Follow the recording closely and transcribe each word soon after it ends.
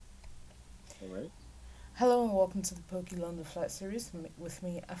All right. Hello and welcome to the Pokey London Flight Series with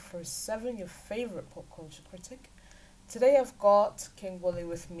me, Afro7, your favorite pop culture critic. Today I've got King Wale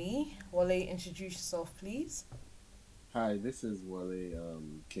with me. Wale, introduce yourself, please. Hi, this is Wale,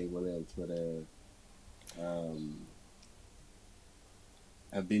 King Wale on Twitter. Um,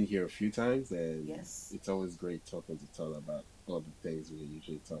 I've been here a few times, and Yes. it's always great talking to Tal about all the things we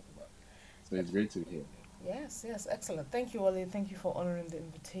usually talk about. So it's Ex- great to hear, man. yes, excellent. Thank you, Wale. Thank you for honoring the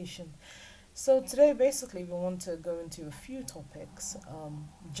invitation. So today, basically, we want to go into a few topics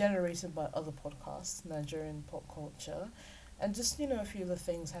generated by other podcasts, Nigerian pop culture, and just a few of the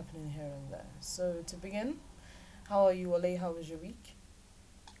things happening here and there. So to begin, how are you, Wale? How was your week?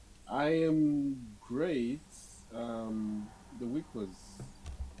 I am great. The week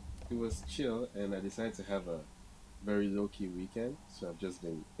was chill, and I decided to have a very low key weekend. So I've just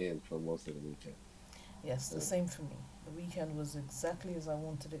been in for most of the weekend. Yes, the Uh, same for me. The weekend was exactly as I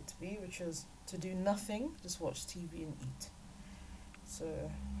wanted it to be, which was to do nothing, just watch TV and eat.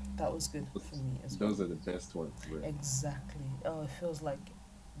 So that was good for me as well. those are the best ones, really. Exactly. Oh, it feels like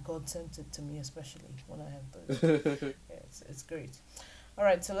God sent it to me, especially when I have those. Yeah, it's great. All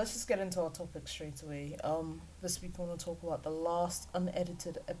right, so let's just get into our topic straight away. This week I want to talk about the last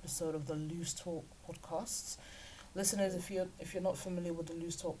unedited episode of the Loose Talk podcasts. Listeners, if you're not familiar with the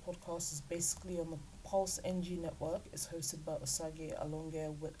Loose Talk podcast, it's basically on the Pulse NG network. It's hosted by Osage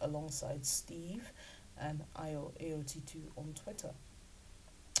Alonge alongside Steve and IOAOT2 on Twitter.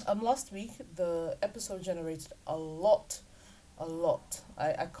 Last week the episode generated a lot.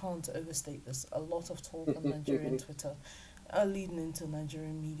 I can't overstate this. A lot of talk on Nigerian Twitter, leading into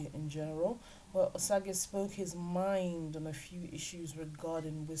Nigerian media in general, where Osage spoke his mind on a few issues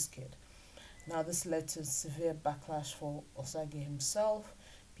regarding Wizkid. Now, this led to severe backlash for Osage himself,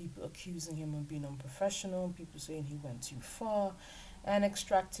 people accusing him of being unprofessional, people saying he went too far, and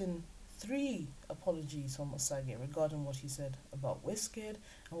extracting three apologies from Osage regarding what he said about Wizkid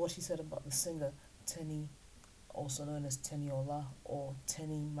and what he said about the singer Tenny, also known as Tenny Ola or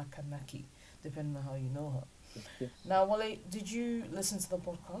Tenny Makanaki, depending on how you know her. Now, Wale, did you listen to the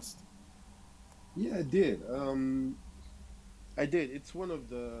podcast? Yeah, I did. I did. It's one of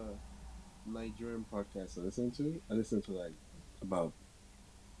the Nigerian podcasts I listen to. I listen to like about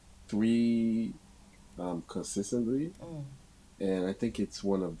three consistently, Mm. and I think it's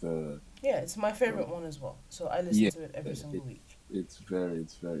one of the Yeah, it's my favorite um, one as well. So I listen yeah. to it every single week. It's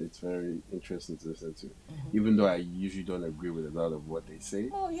very interesting to listen to, Hmm. even though I usually don't agree with a lot of what they say.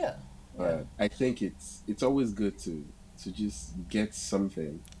 Well, yeah, yeah. But I think it's always good to just get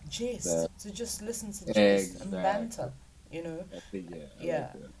something Gist, that to just listen to gist and exactly. banter, you know. I think yeah, I like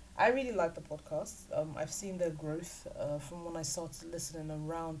Yeah, that. I really like the podcast. I've seen their growth from when I started listening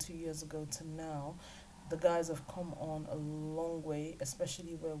around 2 years ago to now. The guys have come on a long way,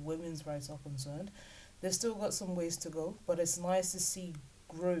 especially where women's rights are concerned. They've still got some ways to go, but it's nice to see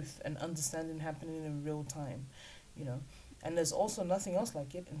growth and understanding happening in real time, you know. And there's also nothing else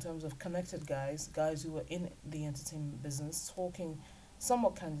like it in terms of connected guys who are in the entertainment business, talking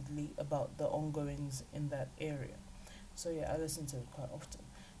somewhat candidly about the ongoings in that area. So yeah, I listen to it quite often.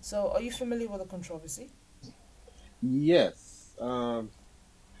 So are you familiar with the controversy? Yes,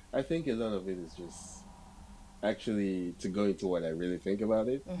 I think a lot of it is just actually to go into what I really think about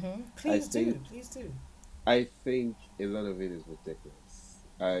it. Mm-hmm. I Please think do, please do. I think a lot of it is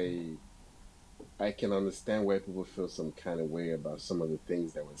ridiculous. I can understand why people feel some kind of way about some of the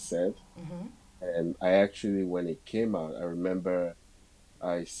things that were said. Mm-hmm. And I actually, when it came out, I remember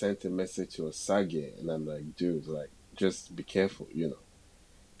I sent a message to Osage, and I'm like, dude, like, just be careful,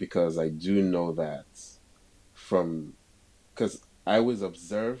 because I do know that from, because I always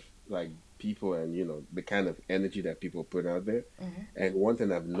observe like people and the kind of energy that people put out there. Mm-hmm. And one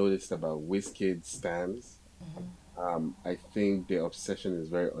thing I've noticed about WizKid stands, Mm-hmm. I think their obsession is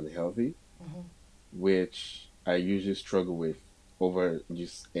very unhealthy, Mm-hmm. which I usually struggle with over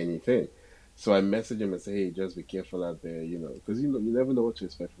just anything. So I message him and say, "Hey, just be careful out there, because you never know what to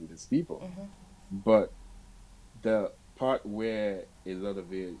expect from these people." Mm-hmm. But the part where a lot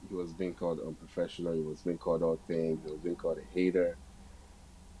of it, he was being called unprofessional, he was being called all things, he was being called a hater.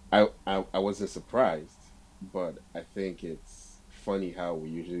 I wasn't surprised, but I think it's funny how we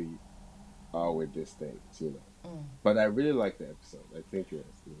usually are with these things. Mm. But I really like the episode. I think it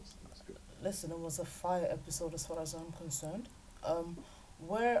was good. Listen, it was a fire episode as far as I'm concerned. Um,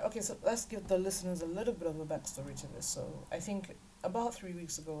 so let's give the listeners a little bit of a backstory to this. So I think about 3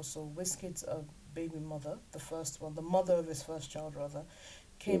 weeks ago or so, Wizkid's baby mother, the first one, the mother of his first child rather,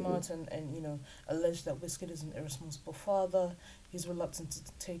 came Hmm. out and alleged that Wizkid is an irresponsible father. He's reluctant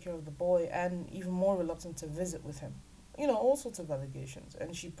to take care of the boy and even more reluctant to visit with him. all sorts of allegations,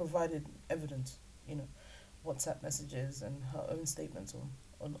 and she provided evidence, you know, WhatsApp messages and her own statements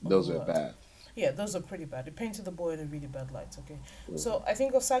on Those all were that. bad. Yeah, those are pretty bad. It painted the boy in a really bad light, okay? So Hmm. I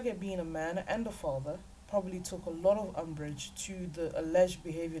think Osage, being a man and a father, probably took a lot of umbrage to the alleged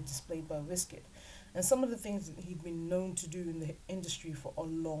behavior displayed by Wizkid and some of the things that he'd been known to do in the industry for a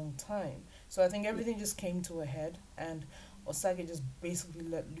long time. So I think everything just came to a head, and Osage just basically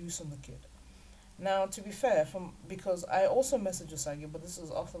let loose on the kid. Now, to be fair, from because I also messaged Osage, but this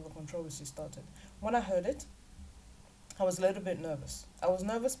was after the controversy started. When I heard it, I was a little bit nervous. I was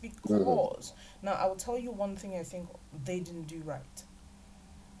nervous Hmm. because now I will tell you one thing I think they didn't do right.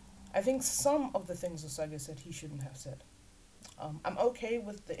 I think some of the things Osage said he shouldn't have said. I'm okay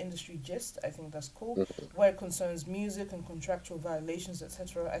with the industry gist. I think that's cool. Where it concerns music and contractual violations,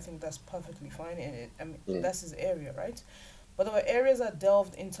 etc., I think that's perfectly fine. And I mean, Hmm. that's his area, right? But there were areas that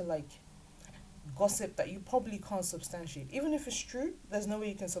delved into like gossip that you probably can't substantiate. Even if it's true, there's no way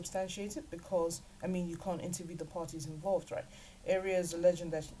you can substantiate it because, I mean, you can't interview the parties involved, right? Areas alleging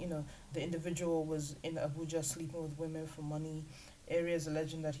that, the individual was in Abuja sleeping with women for money. Areas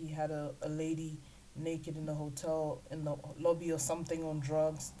alleging that he had a lady naked in the hotel, in the lobby or something on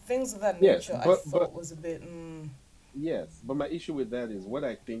drugs. Things of that Yes, nature I but thought was a bit, yes, but my issue with that is what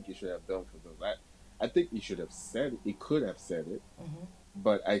I think he should have done for those. I think he should have said it. He could have said it, mm-hmm,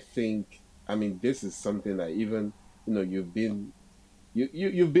 but I think, I mean, this is something that even, you've been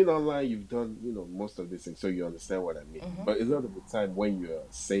online, you've done, most of these things, so you understand what I mean. mm-hmm, But a lot of the time when you're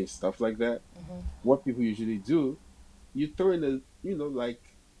saying stuff like that, mm-hmm. what people usually do, you throw in like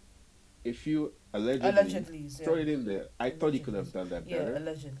if you allegedly Allegedly, yeah. throw it in there. I thought he could Allegedly. have done that Yeah, better.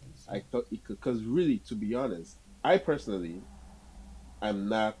 allegedly, yeah. I thought he could, because really, to be honest, I personally, I'm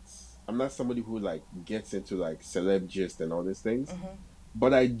not, I'm not somebody who like gets into like celeb gist and all these things. Mm-hmm,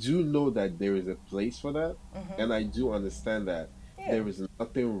 But I do know that there is a place for that, and I mm-hmm. do understand that Yeah. there is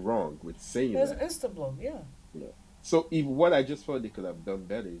nothing wrong with saying There's that. Instablog, yeah. So if what I just felt they could have done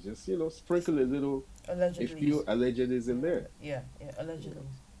better is just sprinkle a little, a Allegedly. few allegations in there. Yeah, yeah, You know, allegedly.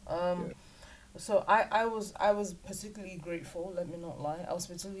 Um, yeah. so I was particularly grateful, let me not lie. I was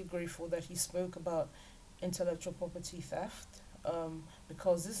particularly grateful that he spoke about intellectual property theft.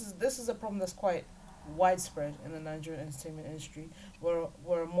 Because this is a problem that's quite widespread in the Nigerian entertainment industry,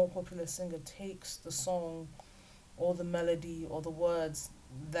 where a more popular singer takes the song or the melody or the words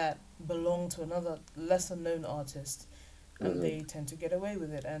that belong to another lesser known artist, and Hmm. they tend to get away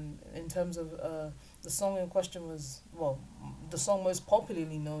with it. And in terms of the song in question was, well, the song most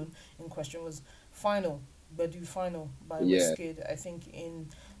popularly known in question was Final, Bedu Final by Yeah. Wizkid, I think in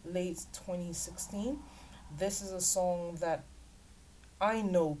late 2016. This is a song that I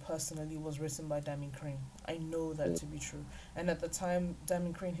know personally was written by Damien Crane. I know that Mm. to be true. And at the time,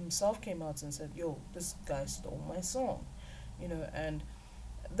 Damien Crane himself came out and said, "Yo, this guy stole my song," And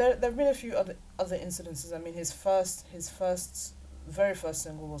there've been a few other incidences. I mean, his very first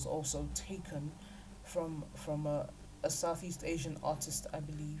single was also taken from a Southeast Asian artist, I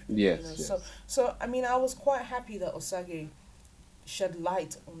believe. Yes. So Yes. I mean, I was quite happy that Osage shed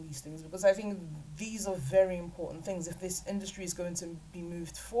light on these things because I think these are very important things. If this industry is going to be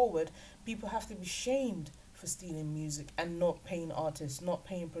moved forward, people have to be shamed for stealing music and not paying artists, not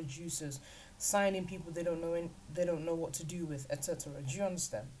paying producers, signing people they don't know what to do with, etc. Do you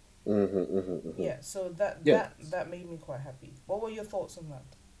understand? Hmm. Hmm. Hmm. Yeah. So that Yes. that that made me quite happy. What were your thoughts on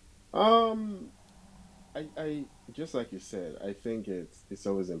that? Um. I just like you said, I think it's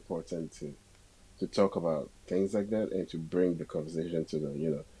always important to talk about things like that and to bring the conversation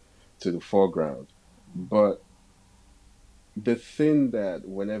to the foreground. But the thing that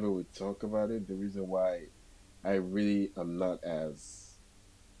whenever we talk about it, the reason why I really am not as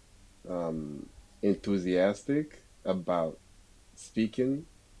um enthusiastic about speaking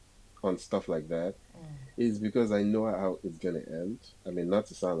on stuff like that Mm, is because I know how it's gonna end. I mean, not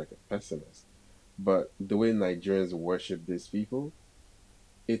to sound like a pessimist, but the way Nigerians worship these people,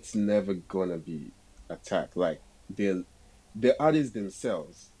 it's never gonna be attacked. Like the artists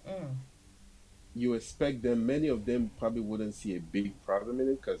themselves, mm, you expect them. Many of them probably wouldn't see a big problem in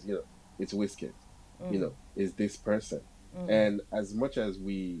it because it's Wizkid, mm, it's this person, mm, and as much as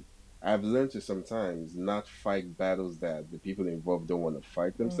I've learned to sometimes not fight battles that the people involved don't want to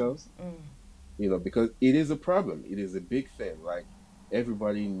fight mm, themselves. mm, Because it is a problem. It is a big thing. Like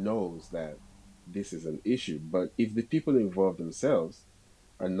everybody knows that this is an issue, but if the people involved themselves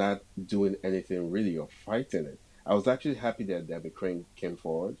are not doing anything really or fighting it. I was actually happy that David Crane came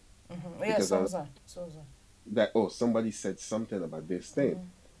forward mm-hmm. Yeah. because So was I. So was I. that somebody said something about this thing, Mm-hmm.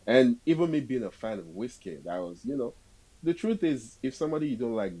 and even me being a fan of whiskey, I was the truth is if somebody you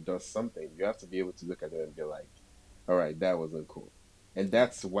don't like does something, you have to be able to look at it and be like, All right, that wasn't cool. And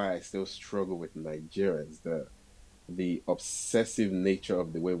that's why I still struggle with Nigerians, the obsessive nature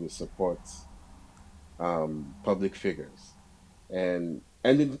of the way we support public figures.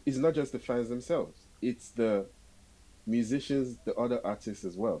 It's not just the fans themselves, it's the musicians, the other artists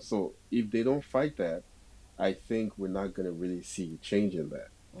as well. So if they don't fight that, I think we're not going to really see a change in that.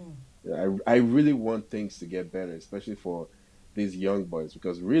 Mm. I really want things to get better, especially for these young boys,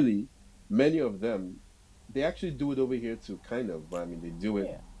 because really, many of them, they actually do it over here too, kind of, but I mean, they do it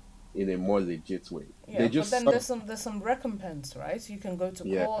Yeah. in a more legit way. Yeah, They but just then sub, there's some recompense, right? You can go to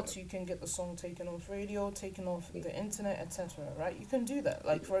yeah, court, you can get the song taken off radio, taken off the internet, etc. Right? You can do that.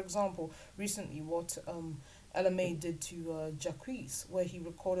 Like for example, recently what LMA did to Jacquees, where he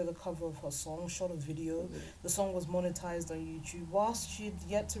recorded a cover of her song, shot a video. The song was monetized on YouTube, whilst she had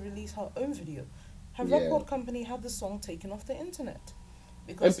yet to release her own video. Her yeah. record company had the song taken off the internet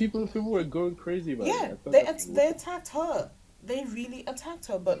And because people were going crazy about it. yeah, I thought that was they attacked her. They really attacked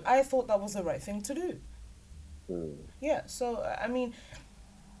her, but I thought that was the right thing to do. mm, Yeah, so I mean,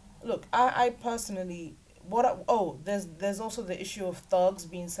 look, I personally, there's also the issue of thugs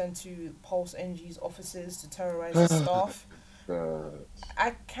being sent to Pulse NG's offices to terrorize the staff. God. I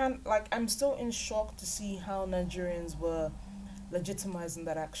can't, like, I'm still in shock to see how Nigerians were legitimizing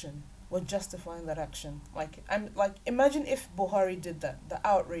that action, were justifying that action. Like, I'm like, imagine if Buhari did that, the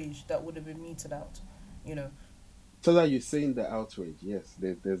outrage that would have been meted out, you know. So that you're saying the outrage, yes,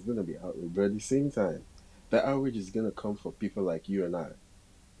 there's gonna be outrage, but at the same time, the outrage is gonna come for people like you and I,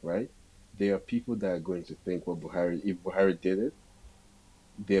 right? There are people that are going to think what Buhari, if Buhari did it,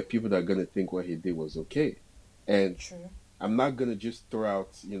 there are people that are gonna think what he did was okay. And True, I'm not gonna just throw out,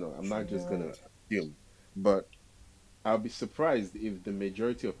 I'm true, not you're just gonna right. assume, but I'll be surprised if the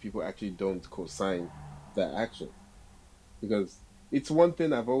majority of people actually don't co-sign that action. Because it's one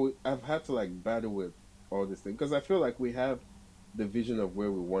thing I've had to like battle with all this thing because I feel like we have the vision of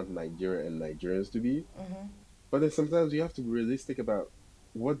where we want Nigeria and Nigerians to be, Mm-hmm. but then sometimes you have to be realistic about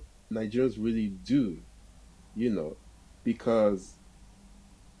what Nigerians really do, you know, because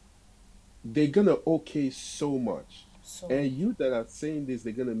they're gonna okay so much, So and much. you that are saying this,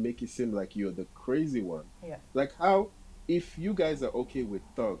 they're gonna make it seem like you're the crazy one. Yeah. Like how if you guys are okay with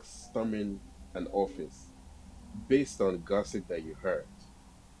thugs storming an office based on gossip that you heard,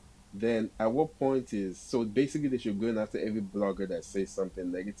 then at what point is so basically they should go in after every blogger that says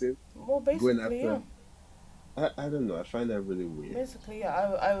something negative, Well, going basically, yeah. after I don't know, I find that really weird. Basically, yeah,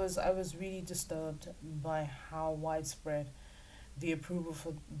 I was really disturbed by how widespread the approval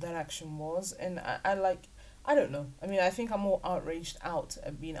for that action was, and I like, I don't know. I mean, I think I'm more outraged out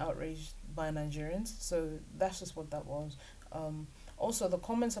at being outraged by Nigerians, so that's just what that was. Also, the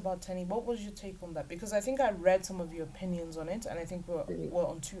comments about Tenny, what was your take on that? Because I think I read some of your opinions on it, and I think Mhm, we're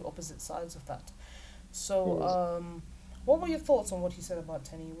on two opposite sides of that. So, mhm. what were your thoughts on what he said about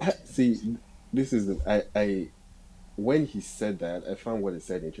Tenny? See, this is I when he said that, I found what he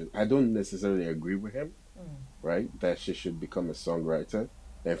said interesting. I don't necessarily agree with him, Mm, right? That she should become a songwriter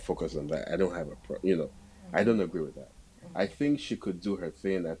and focus on that. I don't have a I don't mm-hmm, agree with that. I mm-hmm. think she could do her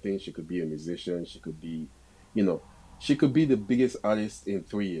thing. I think she could be a musician. She could be, you know, she could be the biggest artist in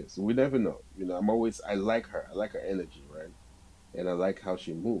 3 years. We never know. I like her. I like her energy, right? And I like how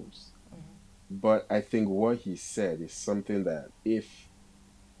she moves. But I think what he said is something that if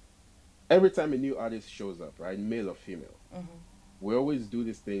every time a new artist shows up, right, male or female, Mm-hmm. we always do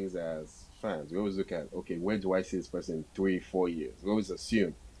these things as fans. We always look at, okay, where do I see this person in 3, 4 years? We always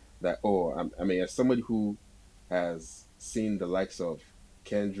assume that, oh, I mean, as somebody who has seen the likes of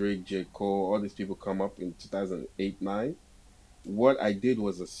Kendrick, J. Cole, all these people come up in 2008, 9, what I did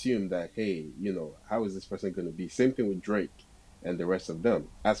was assume that, hey, how is this person going to be? Same thing with Drake and the rest of them.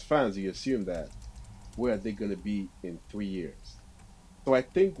 As fans, you assume that where are they going to be in 3 years? So I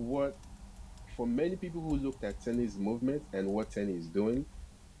think for many people who looked at Tenny's movement and what Tenny is doing,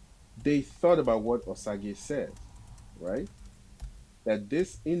 they thought about what Osage said, right? That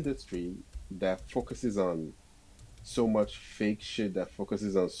this industry that focuses on so much fake shit, that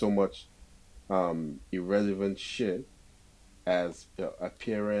focuses on so much irrelevant shit as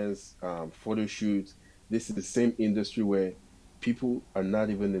appearance, photo shoots. This is the same industry where people are not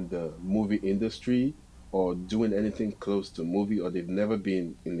even in the movie industry or doing anything close to movie, or they've never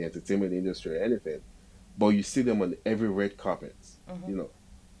been in the entertainment industry or anything, but you see them on every red carpet, Mm-hmm. you know,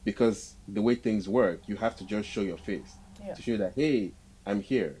 because the way things work, you have to just show your face Yeah. to show that, hey, I'm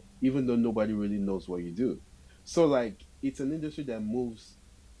here, even though nobody really knows what you do. So, like, it's an industry that moves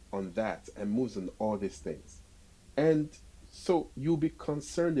on that and moves on all these things. And so you'll be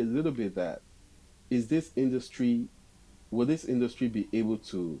concerned a little bit that is this industry, will this industry be able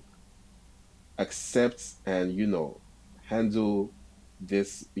to accept and handle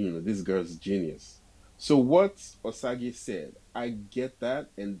this girl's genius. So what Osagi said, I get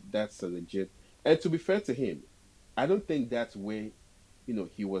that, and that's a legit. And to be fair to him, I don't think that's where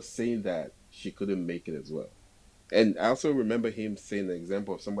he was saying that she couldn't make it as well. And I also remember him saying an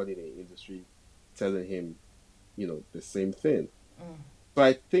example of somebody in the industry telling him the same thing. Mm. So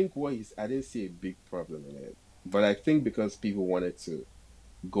I think I didn't see a big problem in it, but I think because people wanted to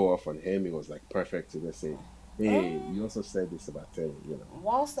go off on him, it was like perfect to just say, "Hey, Um, you also said this about Terry."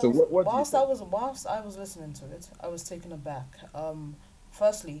 whilst I So was what do you think? whilst I was listening to it, I was taken aback.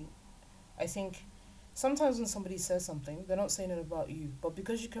 Firstly, I think sometimes when somebody says something, they're not saying it about you, but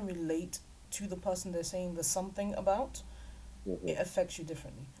because you can relate to the person they're saying the something about, Hmm. it affects you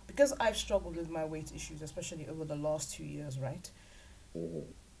differently. Because I've struggled with my weight issues, especially over the last 2 years, right?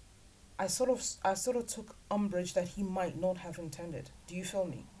 Hmm. I sort of took umbrage that he might not have intended. Do you feel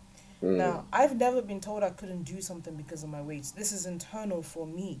me? Now, Hmm. I've never been told I couldn't do something because of my weight. This is internal for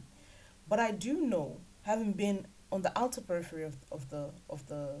me. But I do know, having been on the outer periphery of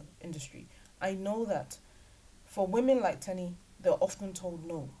the industry, I know that for women like Tenny, they're often told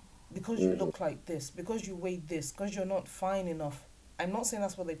no. Because you Hmm. look like this, because you weigh this, because you're not fine enough. I'm not saying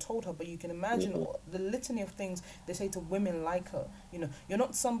that's what they told her, but you can imagine Hmm. the litany of things they say to women like her. You're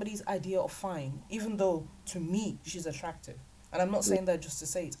not somebody's idea of fine, even though to me she's attractive. And I'm not saying that just to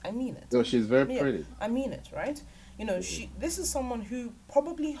say it. I mean it. No, she's very Yeah, pretty. I mean it, right? Hmm. This is someone who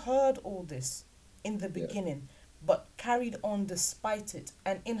probably heard all this in the Yeah. beginning, but carried on despite it.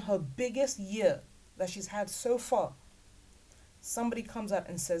 And in her biggest year that she's had so far, somebody comes out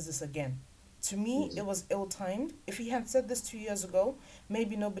and says this again. To me, Hmm. it was ill timed. If he had said this 2 years ago,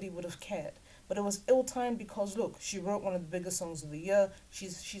 maybe nobody would have cared. But it was ill timed because look, she wrote one of the biggest songs of the year.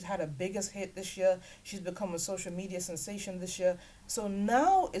 She's had her biggest hit this year. She's become a social media sensation this year. So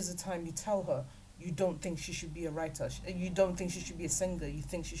now is the time you tell her you don't think she should be a writer. You don't think she should be a singer. You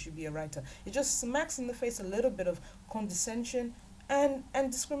think she should be a writer. It just smacks in the face a little bit of condescension and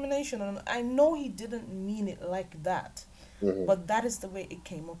discrimination. And I know he didn't mean it like that, Hmm. but that is the way it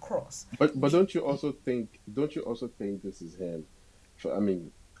came across. But don't you also think this is him? I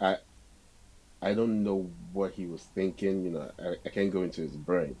mean, I don't know what he was thinking. I can't go into his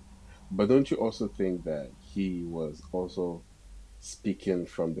brain. But don't you also think that he was also speaking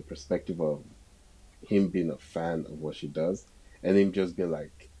from the perspective of him being a fan of what she does and him just being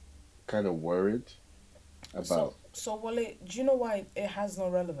like kind of worried So, about. so Wale, do you know why it has no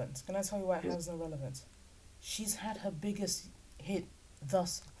relevance? Can I tell you why it has no relevance? She's had her biggest hit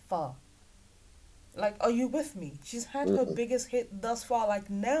thus far. Like, are you with me? She's had her Mm-hmm, biggest hit thus far. Like,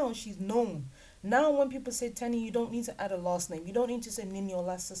 now she's known. Now, when people say Tenny, you don't need to add a last name. You don't need to say Nini or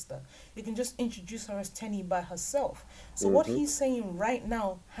last sister. You can just introduce her as Tenny by herself. So, what mm-hmm, he's saying right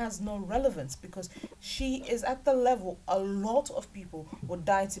now has no relevance because she is at the level a lot of people would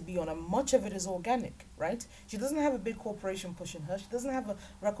die to be on, and much of it is organic, right? She doesn't have a big corporation pushing her. She doesn't have a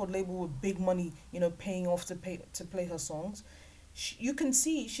record label with big money, paying off to play her songs. You can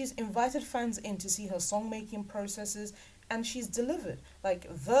see she's invited fans in to see her song making processes, and she's delivered. Like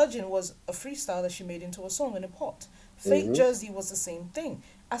Virgin was a freestyle that she made into a song in a pot. Fake mm-hmm, Jersey was the same thing.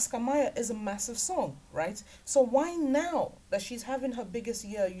 Askamaya is a massive song, right? So why now that she's having her biggest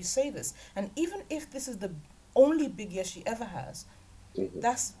year you say this? And even if this is the only big year she ever has, mm-hmm.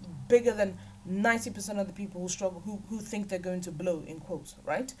 that's bigger than 90% of the people who struggle, who think they're going to blow, in quotes,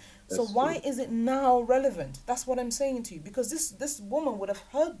 right? So That's why true. is it now relevant? That's what I'm saying to you, because this woman would have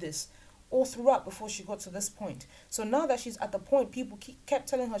heard this all throughout before she got to this point. So now that she's at the point people kept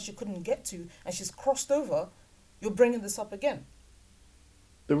telling her she couldn't get to, and she's crossed over, you're bringing this up again.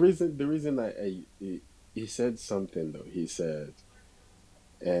 The reason he said something though. He said,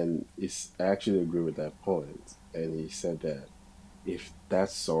 and I actually agree with that point. And he said that if that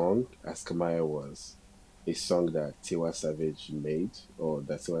song, as Kamaya was, a song that Tiwa Savage made or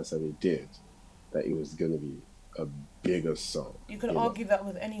that Tiwa Savage did, that it was going to be a bigger song, You can you know. argue that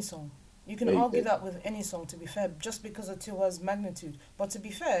with any song. You can Eh, argue eh, that with any song, to be fair, just because of Tiwa's magnitude. But to be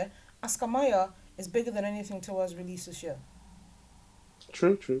fair, Askamaya is bigger than anything Tiwa's released this year.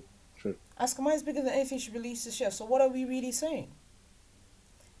 true, true, true. Askamaya is bigger than anything she released this year. So what are we really saying?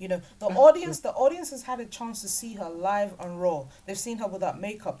 The Ah, audience, the audience has had a chance to see her live and raw. They've seen her without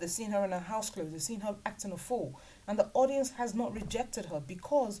makeup. They've seen her in her house clothes. They've seen her acting a fool, and the audience has not rejected her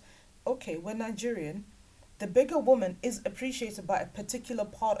because, okay, we're Nigerian. The bigger woman is appreciated by a particular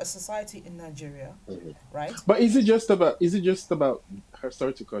part of society in Nigeria, mhm. right? But is it just about her?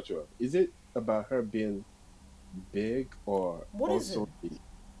 Sorry to cut you off. Is it about her being big or What is it?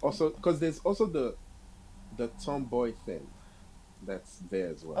 also because there's also the tomboy thing. that's there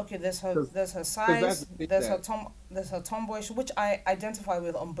as well. Okay, Because there's her that's size, the thing that there's her tomboyish, which I identify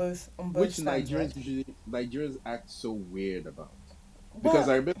with on both which stands, right? Nigerians act so weird about. Because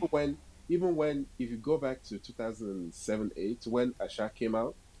I Well, remember when, even when, if you go back to 2007, 8, when Asha came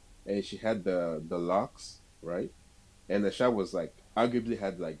out and she had the locks, right? And Asha was like, arguably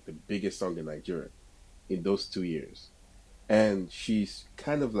had like the biggest song in Nigeria in those 2 years. And she's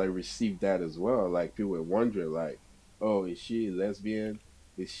kind of like received that as well. Like people were wondering, like, oh, is she lesbian?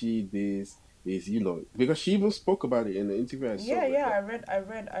 Is she this? Is, because she even spoke about it in the interview I saw yeah, with yeah, her.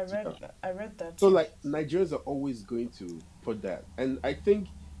 I read that So too. like Nigerians are always going to put that, and I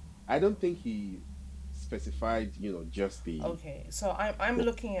don't think he specified, just the. Okay, so I'm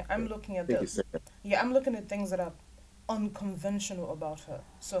looking at I think the he said, yeah, I'm looking at things that are unconventional about her.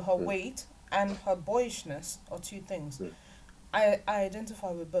 So her mm, weight and her boyishness are two things. mm, I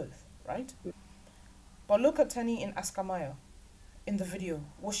identify with both, right? mm, But look at Tenny in Askamaya in the video.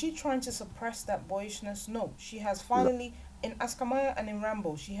 Was she trying to suppress that boyishness? No. She has no, finally, in Askamaya and in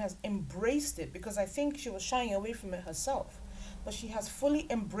Rambo, she has embraced it because I think she was shying away from it herself. But she has fully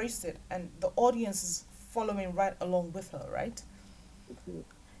embraced it and the audience is following right along with her, right? mm,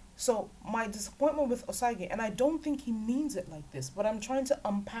 So my disappointment with Osage, and I don't think he means it like this, but I'm trying to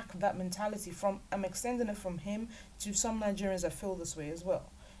unpack that mentality I'm extending it from him to some Nigerians that feel this way as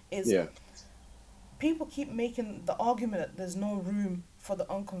well, is yeah, people keep making the argument that there's no room for the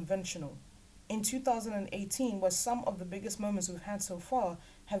unconventional. In 2018, where some of the biggest moments we've had so far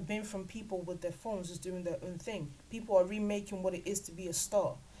have been from people with their phones just doing their own thing. People are remaking what it is to be a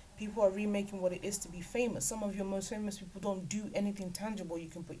star. People are remaking what it is to be famous. Some of your most famous people don't do anything tangible you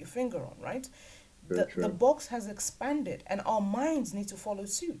can put your finger on, right? very The true. box has expanded and our minds need to follow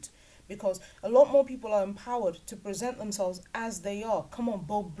suit because a lot more people are empowered to present themselves as they are. Come on,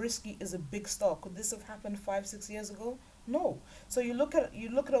 Bob Brisky is a big star. Could this have happened 5, 6 years ago? No. So you look at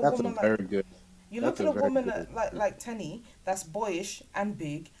a That's a woman like very good. you look That's at a a very woman good. like Tenny that's boyish and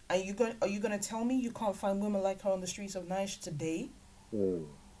big, and are you gonna tell me you can't find women like her on the streets of Nice today? Mm,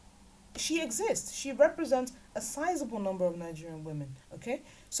 She exists. She represents a sizable number of Nigerian women. Okay,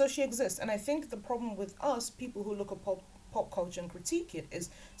 so she exists, and I think the problem with us, people who look at pop culture and critique it, is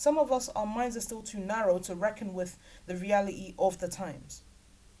some of us our minds are still too narrow to reckon with the reality of the times.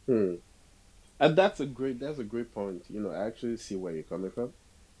 mm. And that's a great point. I actually see where you're coming from,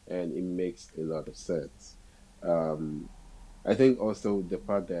 and it makes a lot of sense. Um, I think also the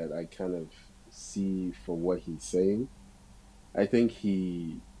part that I kind of see for what he's saying, I think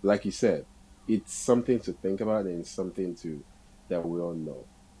he, like you said, it's something to think about and it's something to that we all know.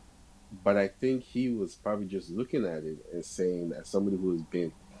 But I think he was probably just looking at it and saying, as somebody who has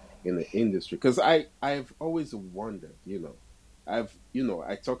been in the industry, because I've always wondered,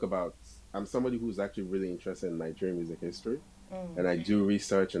 I talk about, I'm somebody who's actually really interested in Nigerian music history, and I Mm. do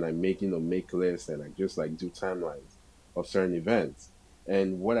research and I make lists and I just like do timelines of certain events.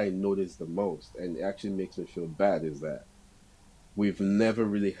 And what I notice the most, and it actually makes me feel bad, is that we've never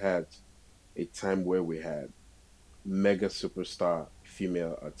really had a time where we had mega superstar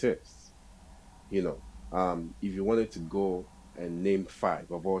female artists. You know, if you wanted to go and name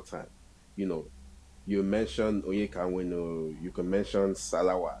five of all time, you know, you mentioned Onyeka Nweno, you can mention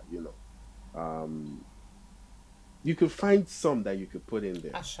Salawa, you could find some that you could put in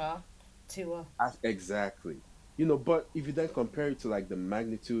there. Asha, Tiwa. Exactly. But if you then compare it to like the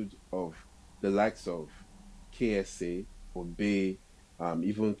magnitude of the likes of KSA, Obey,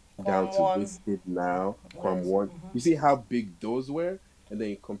 even down Kwam to one. Wizkid now, Kwam Where's One, you see how big those were, and then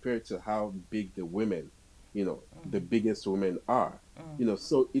you compare it to how big the women, the biggest women are.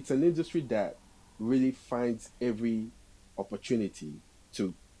 So it's an industry that really finds every opportunity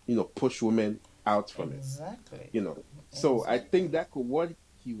to, push women out from it exactly, you know so I exactly. think that what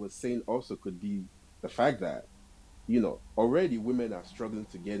he was saying also could be the fact that already women are struggling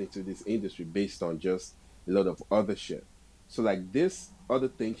to get into this industry based on just a lot of other shit. So like this other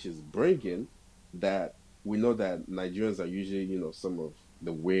thing she's bringing, that we know that Nigerians are usually some of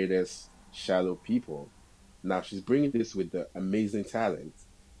the weirdest shallow people. Now she's bringing this with the amazing talent.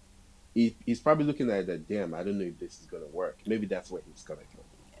 He's probably looking at it that, damn, I don't know if this is gonna work. Maybe that's where he's coming from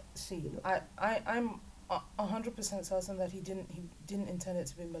See, you know I'm 100% certain that he didn't intend it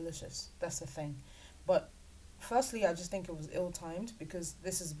to be malicious. That's the thing. But firstly, I just think it was ill timed because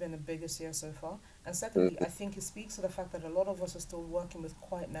this has been the biggest year so far. And secondly, I Mhm. think it speaks to the fact that a lot of us are still working with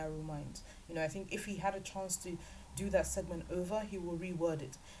quite narrow minds. I think if he had a chance to do that segment over, he will reword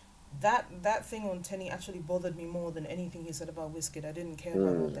it. That thing on Tenny actually bothered me more than anything he said about Wizkid. I didn't care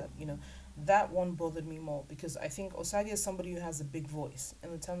about all Mm, that. That one bothered me more because I think Osage is somebody who has a big voice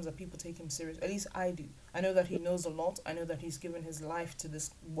in the terms that people take him serious. At least I do. I know that he knows a lot. I know that he's given his life to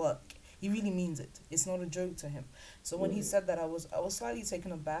this work. He really means it. It's not a joke to him. So when he mm. said that, I was slightly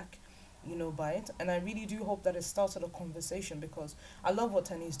taken aback, by it, and I really do hope that it started a conversation because I love what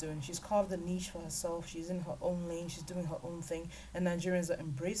Tani's doing. She's carved a niche for herself. She's in her own lane. She's doing her own thing, and Nigerians are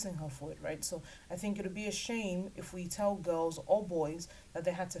embracing her for it, right? So I think it would be a shame if we tell girls or boys that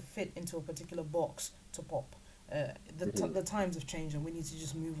they had to fit into a particular box to pop. Mhm. The times have changed, and we need to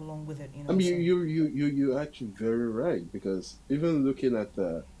just move along with it, I mean, So, you're actually very right because even looking at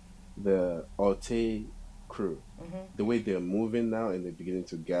the Alte crew, mhm, the way they're moving now and they're beginning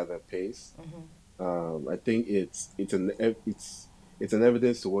to gather pace, mhm. I think it's an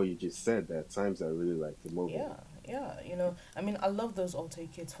evidence to what you just said that times are really like moving. Yeah, yeah. I mean, I love those Alte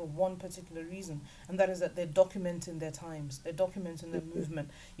kids for one particular reason, and that is that they're documenting their times, they're documenting their Mhm. movement.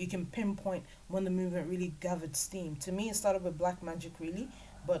 You can pinpoint when the movement really gathered steam. To me, it started with Black Magic, really,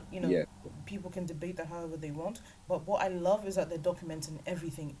 but Yeah, people can debate that however they want. But what I love is that they're documenting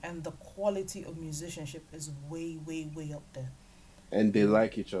everything, and the quality of musicianship is way, way, way up there. and You they know,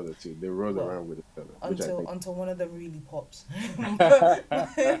 like each other too. They roll well, around with each other, which I until think. until one of them really pops. but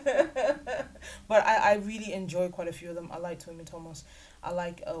but I really enjoy quite a few of them. I like Tommy Thomas. I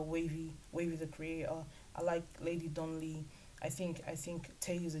like Wavy the Creator. I like Lady Donnelly. I think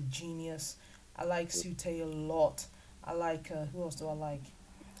Tay is a genius. I like Sue Tay a lot. I like who else do I like?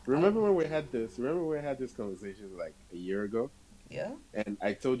 I Remember when we had this? Remember when we had this conversation like a year ago, Yeah. and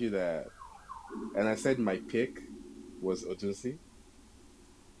I told you that, and I said my pick was Otunsi, and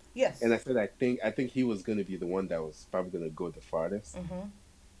Yes. I said I think he was going to be the one that was probably going to go the farthest. Mhm.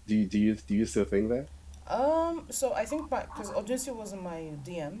 Do you still think that? So I think because Odysseus was in my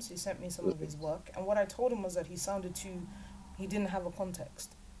DMs, he sent me some of his work, and what I told him was that he didn't have a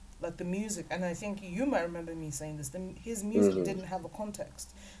context, like the music, and I think you might remember me saying this. His music Mm-hmm. didn't have a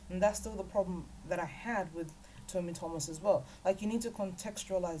context, and that's still the problem that I had with Tommy Thomas as well. Like you need to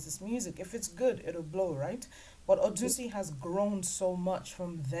contextualize this music. If it's good, it'll blow, right? But Odysseus has grown so much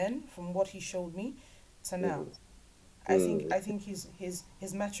from what he showed me, to now. Mm-hmm. I think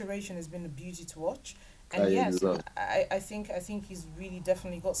his maturation has been a beauty to watch, and I yes, love. I think he's really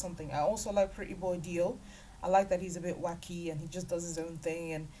definitely got something. I also like Pretty Boy Dio. I like that he's a bit wacky and he just does his own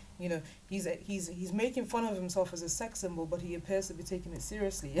thing, and he's making fun of himself as a sex symbol, but he appears to be taking it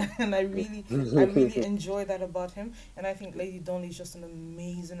seriously, and I really enjoy that about him. And I think Lady Donnelly is just an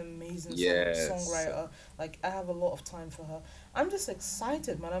amazing Yes. songwriter. Like I have a lot of time for her. I'm just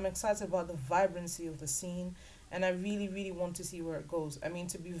excited, man. I'm excited about the vibrancy of the scene, and I really want to see where it goes. I mean,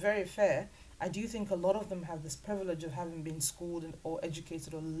 to be very fair, I do think a lot of them have this privilege of having been schooled or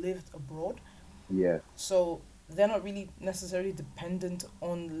educated or lived abroad, Yeah. so they're not really necessarily dependent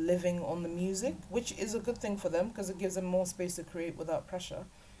on living on the music, which is a good thing for them because it gives them more space to create without pressure.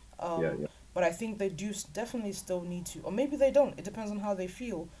 Yeah. Um, Yeah. but I think they do definitely still need to, or maybe they don't. It depends on how they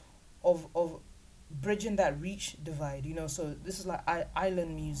feel of bridging that reach divide. So this is like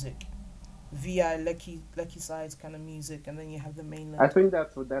island music, VI Lekki sides kind of music, and then you have the I mainland. think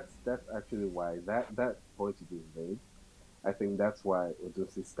that's actually why that point you just made. I think that's why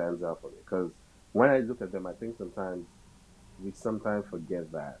Odusi stands out for me because when I look at them, I think sometimes we sometimes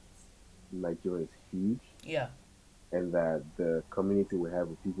forget that Nigeria is huge Yeah. and that the community we have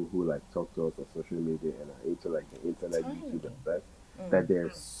with people who like talk to us on social media and are into like the internet, YouTube, and Tiny. that Mm. that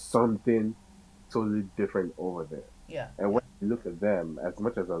there's something totally different over there. Yeah, And yeah. when you look at them, as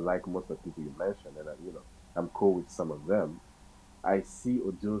much as I like most of the people you mentioned, and I'm cool with some of them, I see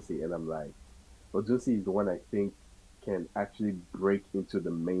Odunsi and I'm like, Odunsi is the one I think can actually break into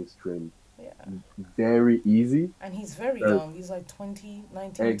the mainstream Yeah. very easy. And he's very 'Cause young. He's like 20,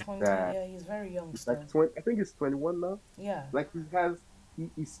 19, 20. exact, Yeah, he's very young it's like still. 20. I think he's 21 now. Yeah, Like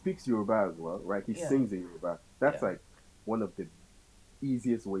he speaks Yoruba as well, right? He yeah, sings in Yoruba. That's yeah, like one of the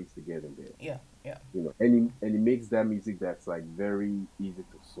easiest ways to get in there, yeah, yeah. And he makes that music that's like very easy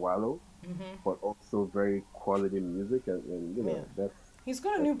to swallow, Mm-hmm. but also very quality music, and Yeah. He's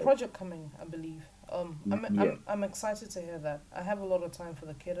got a that's new like project coming, I believe. I'm yeah. I'm I'm excited to hear that. I have a lot of time for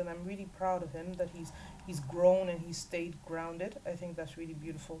the kid, and I'm really proud of him that he's grown and he's stayed grounded. I think that's really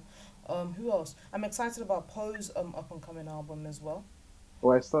beautiful. Who else? I'm excited about Poe's up and coming album as well. Oh,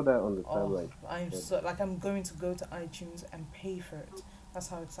 I saw that on the Oh, timeline. I'm Yeah. so like I'm going to go to iTunes and pay for it. That's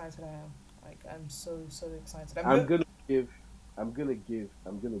how excited I am. Like I'm so excited. I'm gonna give,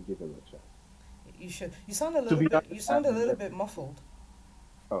 I'm gonna give him a chance. You should. You sound a To little be bit. You honest, sound I've a little never. bit muffled.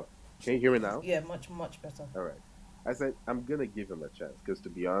 Oh, can you hear me now? Yeah, much better. All right. I said I'm gonna give him a chance because to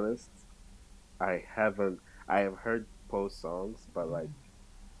be honest, I haven't. I have heard Poe's songs, but like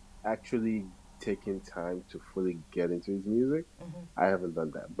actually taking time to fully get into his music, Hmm. I haven't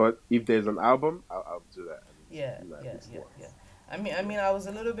done that. But if there's an album, I'll do that at least, Yeah, at yeah, least yeah, yeah. once. I mean, Yeah. I was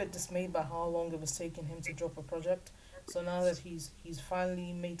a little bit dismayed by how long it was taking him to drop a project. So now that he's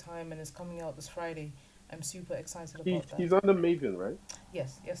finally made time and is coming out this Friday, I'm super excited He about that. he's on the Maven, right?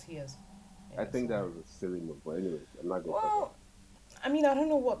 Yes, yes, he is. I Yeah. think So, that was a silly move, but anyways, I'm not gonna talk about well, I mean, I don't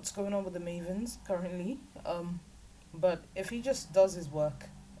know what's going on with the Mavens currently. But if he just does his work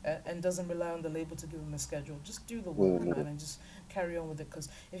and doesn't rely on the label to give him a schedule, just do the it. work, man, and just carry on with it. Because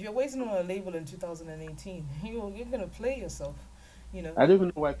if you're waiting on a label in 2018, you're gonna play yourself, you know. I don't even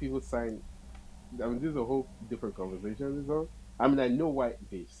know why people sign. I mean, this is a whole different conversation. This all. I mean, I know why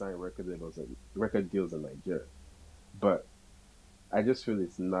they sign record labels and record deals in Nigeria, but I just feel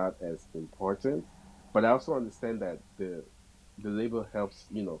it's not as important. But I also understand that the label helps,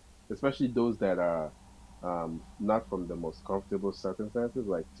 especially those that are not from the most comfortable circumstances,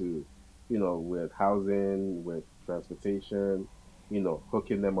 like with housing, with transportation,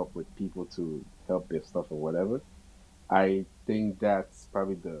 hooking them up with people to help their stuff or whatever. I think that's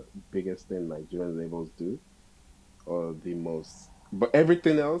probably the biggest thing Nigerian labels do, or the most. But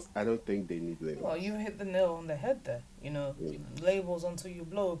everything else, I don't think they need Well, you labels. hit the nail on the head there. You know, You labels until you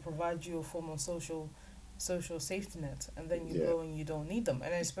blow provide you a form of social safety net, and then you Yeah. blow and you don't need them.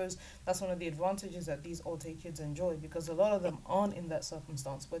 And I suppose that's one of the advantages that these Alte kids enjoy because a lot of them aren't in that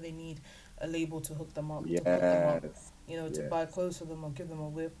circumstance where they need a label to hook them up, to put them up, Yes. to buy Yes. clothes for them or give them a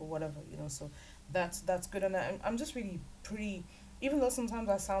whip or whatever. So that's good. And I'm just really pretty. Even though sometimes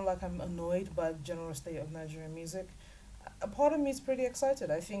I sound like I'm annoyed by the general state of Nigerian music, a part of me is pretty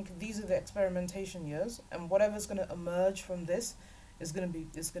excited. I think these are the experimentation years, and whatever's going to emerge from this is going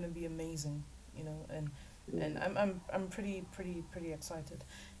to be amazing, and Mm. I'm pretty excited.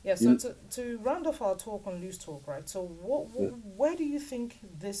 Yeah. So You, to round off our talk on loose talk, right? So mm, where do you think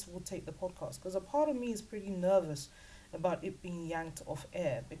this will take the podcast? Because a part of me is pretty nervous about it being yanked off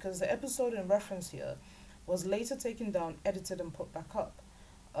air because the episode in reference here was later taken down, edited, and put back up.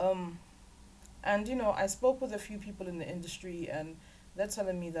 Um, and I spoke with a few people in the industry, and they're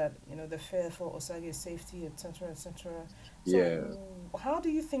telling me that they fear for Osage's safety, etc., etc. So, yeah. how do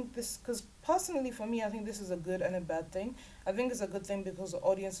you think this? Because personally, for me, I think this is a good and a bad thing. I think it's a good thing because the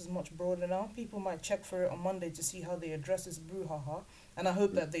audience is much broader now. People might check for it on Monday to see how they address this brouhaha, and I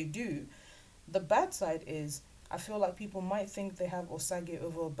hope Mm. that they do. The bad side is I feel like people might think they have Osage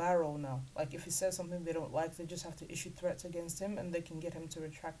over a barrel now. Like if he says something they don't like, they just have to issue threats against him, and they can get him to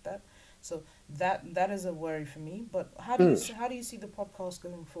retract that. So that is a worry for me. But how do you see the podcast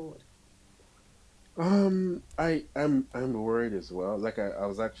going forward? I'm worried as well. Like I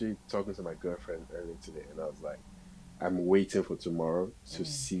was actually talking to my girlfriend earlier today, and I was like, I'm waiting for tomorrow to Mm.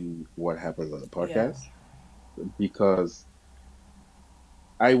 see what happens on the Yeah. podcast because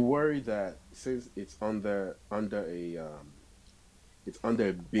I worry that since it's under a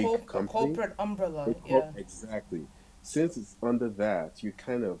big A company, corporate umbrella. Yeah. exactly. Since it's under that, you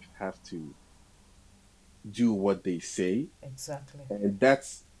kind of have to do what they say, Exactly. and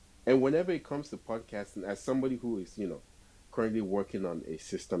and whenever it comes to podcasting, as somebody who is currently working on a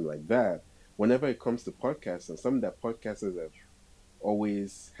system like that, whenever it comes to podcasting, something that podcasters have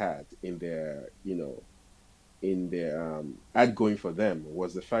always had in their ad going for them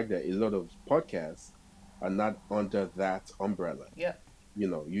was the fact that a lot of podcasts are not under that umbrella. Yeah.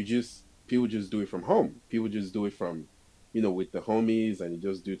 You just people just do it from home. People just do it from, with the homies, and you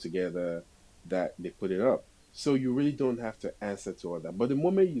just do it together, that they put it up. So you really don't have to answer to all that. But the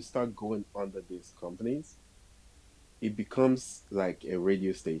moment you start going under these companies, it becomes like a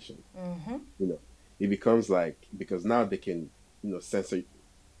radio station. Mm-hmm. You know, it becomes like, because now they can, censor.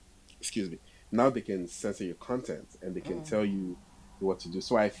 Excuse me. Now they can censor your content, and they can Mm. tell you what to do.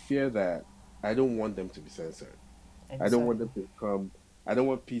 So I fear that I don't want them to be censored. I don't want Exactly. them to come. I don't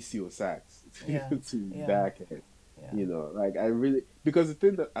want PC or sacks Yeah. to Yeah. backhead. Yeah. Like I really, because the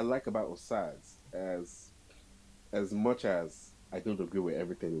thing that I like about Osides, as much as I don't agree with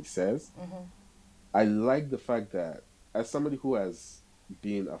everything he says, Mm-hmm. I like the fact that, as somebody who has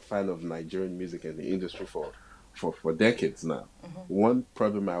been a fan of Nigerian music and the industry for decades now, Mm-hmm. one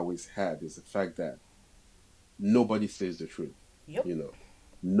problem I always had is the fact that nobody says the truth. Yep. You know,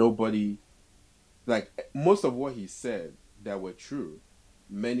 nobody, like most of what he said that were true,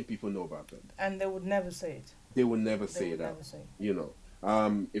 many people know about them. And they would never say it. They will never They say would it out. never say. You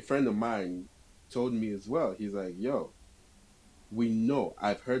know, a friend of mine told me as well. He's like, "Yo, we know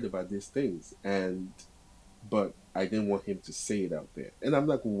I've heard about these things, and but I didn't want him to say it out there. And I'm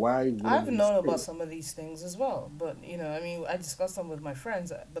like, why wouldn't I've he known say about it? some of these things as well, but I mean, I discuss them with my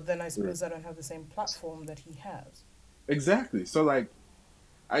friends, but then I Mm. suppose I don't have the same platform that he has. Exactly. So like,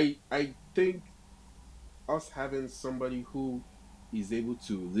 I think us having somebody who is able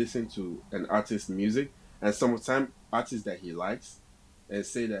to listen to an artist's music and sometimes artists that he likes and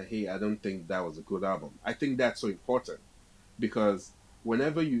say that, hey, I don't think that was a good album. I think that's so important because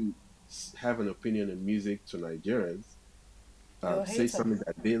whenever you have an opinion on music to Nigerians, You're a say hater. something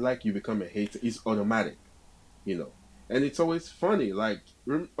that they like, you become a hater. It's automatic, you know. And it's always funny. Like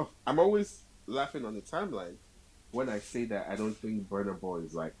I'm always laughing on the timeline when I say that I don't think Burna Boy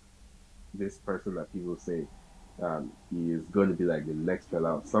is like this person that people say he is going to be like the next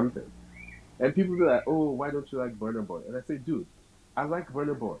fella or something. And people be like, oh, why don't you like Burna Boy? And I say, dude, I like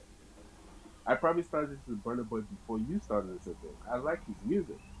Burna Boy. I probably started listening to Burna Boy before you started listening to him. I like his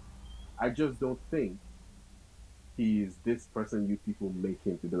music. I just don't think he is this person you people make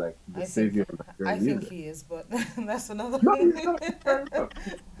him to be like the I think, savior of I Nigerian think music. he is, but that's another. No, he's not. It's fair enough.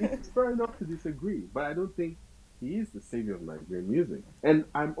 It's fair enough to disagree, but I don't think he is the savior of Nigerian music. And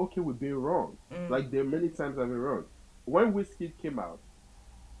I'm okay with being wrong. Mm, Like there are many times I've been wrong. When Whiskey came out,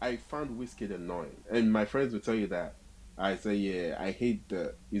 I found Whiskey annoying, and my friends will tell you that. I say, yeah, I hate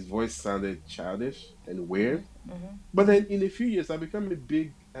the his voice sounded childish and weird. But then in a few years, I became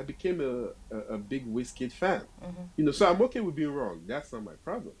a big Whiskey fan. So I'm okay with being wrong. That's not my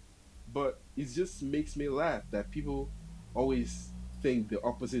problem. But it just makes me laugh that people always think the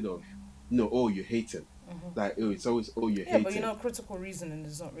opposite of, no, oh, you're hating. Like, oh, it's always, oh, you're yeah, but hating. critical reasoning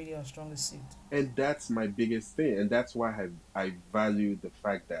is not really our strongest suit. And that's my biggest thing. And that's why I value the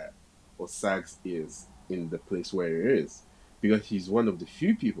fact that Osags is in the place where he is. Because he's one of the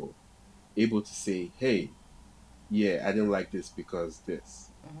few people able to say, hey, yeah, I didn't like this because this.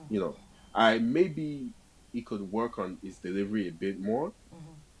 You know, I maybe he could work on his delivery a bit more.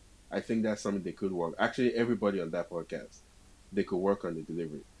 I think that's something they could work. Actually, everybody on that podcast, they could work on the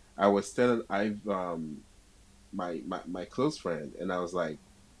delivery. I was telling I've my close friend, and I was like,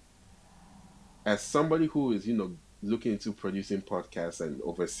 as somebody who is looking into producing podcasts and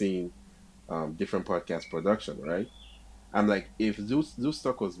overseeing different podcast production, right? I'm like, if Zeus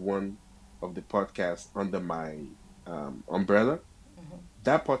Talk was one of the podcasts under my umbrella,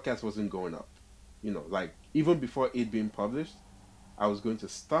 that podcast wasn't going up. Like even before it being published, I was going to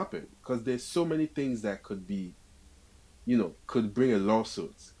stop it because there's so many things that could be, could bring a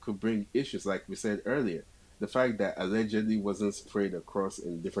lawsuit, could bring issues. Like we said earlier, the fact that allegedly wasn't sprayed across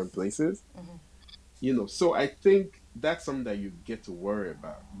in different places. So I think that's something that you get to worry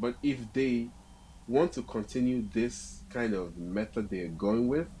about. But if they want to continue this kind of method they're going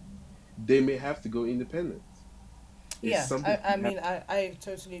with, they may have to go independent. It's Yeah, something I you have. mean, I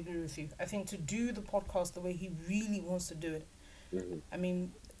totally agree with you. I think to do the podcast the way he really wants to do it, Mhm. I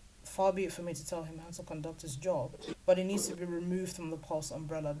mean, far be it for me to tell him how to conduct his job, but it needs to be removed from the Pulse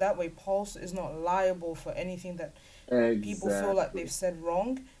umbrella. That way, Pulse is not liable for anything that people feel like they've Exactly. said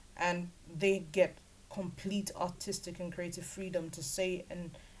wrong, and they get complete artistic and creative freedom to say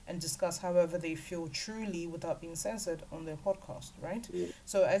and discuss however they feel truly without being censored on their podcast, right? Mhm.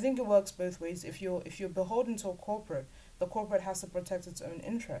 So I think it works both ways. If you're beholden to a corporate, the corporate has to protect its own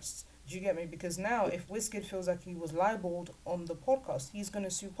interests. Do you get me? Because now, if Wizkid feels like he was libeled on the podcast, he's going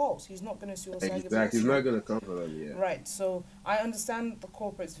to sue Pulse. He's not going to sue Osage Exactly. It's not personally. going to come for them yet. Right. So I understand the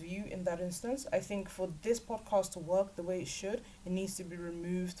corporate's view in that instance. I think for this podcast to work the way it should, it needs to be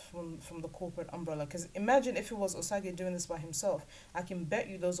removed from the corporate umbrella. Because imagine if it was Osage doing this by himself, I can bet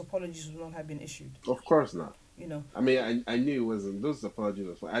you those apologies would not have been issued. Of course not. You know, I mean, I knew it wasn't. Those apologies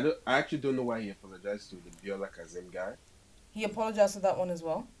were fine. I actually don't know why he apologized to the Biola Kazim guy. he apologized for that one as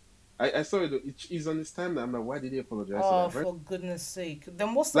well. I saw it. It's on his timeline. I'm like, why did he apologize to Oh, that person? for goodness sake!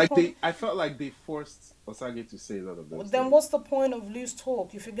 Then what's the Like point? I felt like they forced Osage to say a lot of those Then things. what's the point of loose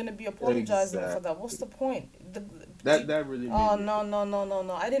talk if you're gonna be apologizing for that? What's Exactly. the point? That really made Oh, me no, feel. no, no, no,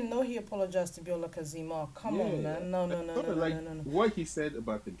 no! I didn't know he apologized to Biola Kazim. Oh, come on, Yeah, man! No, no, no, no, no, like no, no, no. what he said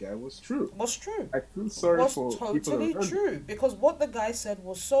about the guy was true. Was true. I feel sorry Was for people totally around him. true because what the guy said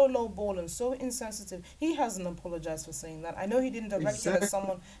was so low ball and so insensitive. He hasn't apologized for saying that. I know he didn't direct it at Exactly.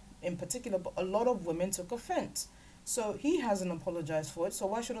 someone in particular, but a lot of women took offense. So he hasn't apologized for it. So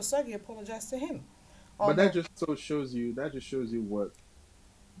why should Osagi apologize to him? Oh But that no. just so shows you. That just shows you what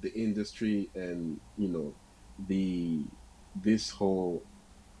the industry and the this whole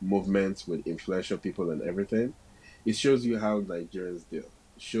movement with influential people and everything. It shows you how Nigerians deal.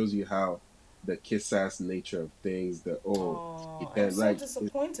 It shows you how the kiss ass nature of things. The he Oh, I'm can't so like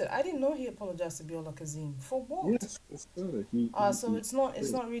disappointed. I didn't know he apologized to Biola Kazim. For what? yes, it's good. He So it's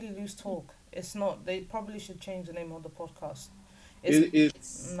not really loose talk. It's not. They probably should change the name of the podcast. It's It,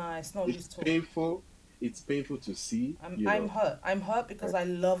 it's Nah. It's not it's loose talk. painful. It's painful to see, I'm hurt. I'm hurt uh, because I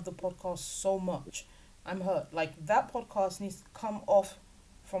love the podcast so much. I'm hurt. Like that podcast needs to come off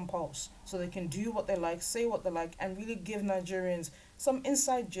from Pulse so they can do what they like, say what they like, and really give Nigerians some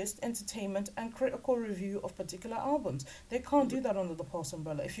inside gist, entertainment, and critical review of particular albums. They can't do that under the Pulse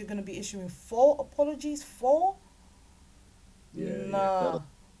umbrella. If you're going to be issuing four apologies, four, yeah, yeah. That nah,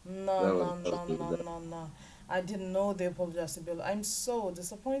 nah, nah, that was nah, really nah, nah, nah. I didn't know they apologized to Bill. I'm so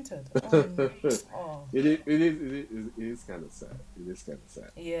disappointed. bad. Oh, It is kind of sad. It is kind of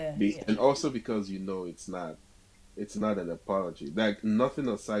sad. yeah, yeah. And also because it's not an apology. Like nothing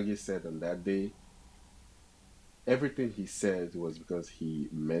Osage said on that day, everything he said was because he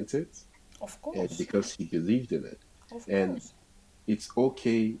meant it Of and course, because he believed in it. of And course. it's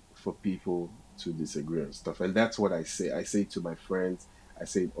okay for people to disagree on stuff. And that's what I say. I say to my friends, I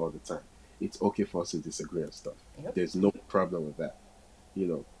say it all the time. It's okay for us to disagree on stuff. Yep, There's no problem with that.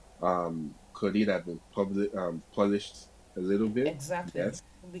 You could it have been polished a little bit? exactly. Yes.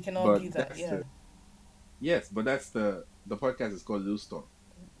 We can But argue that. that's Yeah, the yes, but that's the podcast is called Loose Talk.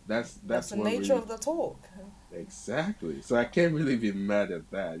 that's That's the what nature really of the talk. exactly. So I can't really be mad at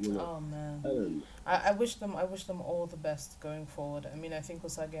that. Oh man, I don't know. I wish them. I wish them all the best going forward. I mean, I think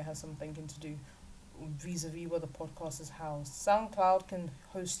Osage has some thinking to do vis-a-vis where the podcast is housed. SoundCloud can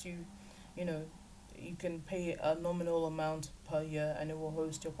host you. You know, you can pay a nominal amount per year, and it will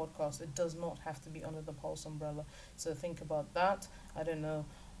host your podcast. It does not have to be under the Pulse umbrella. So think about that. I don't know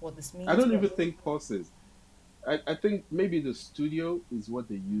what this I means, don't but even think Pulse is. I think maybe the studio is what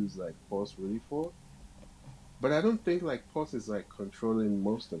they use like Pulse really for, but I don't think like Pulse is like controlling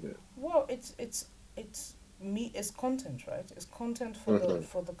most of it. well, it's me. It's content, right? It's content Mhm.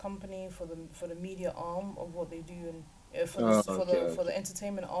 for the company, for the media arm of what they do, and Oh, okay, for okay. the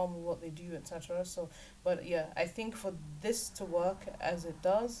entertainment arm of what they do, etc. So, but yeah, I think for this to work as it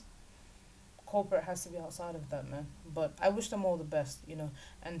does, corporate has to be outside of that, man. But I wish them all the best, you know.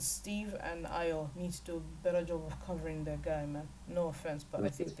 And Steve and Io need to do a better job of covering their guy, man. No offense, but I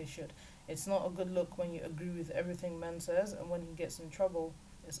Mhm. think they should. It's not a good look when you agree with everything man says, and when he gets in trouble,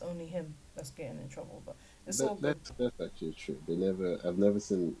 it's only him that's getting in trouble. But it's all good. That's actually true. I've never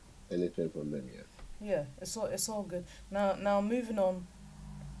seen anything from them yet. Yeah, it's all good. Now moving on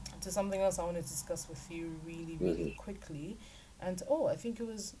to something else I want to discuss with you really really Hmm. quickly, and oh, I think it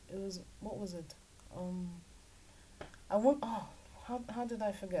was what was it? Um, I want oh how did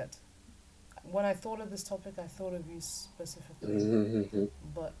I forget? When I thought of this topic, I thought of you specifically, Hmm.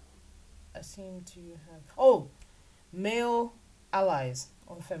 but I seem to have. Oh, male allies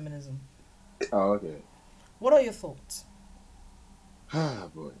on feminism. Oh, okay. What are your thoughts? Ah,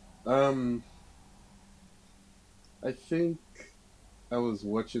 boy. Um, I think I was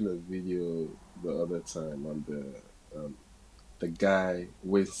watching a video the other time on the guy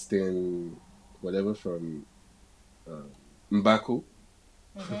Winston, whatever from um, Mbaku.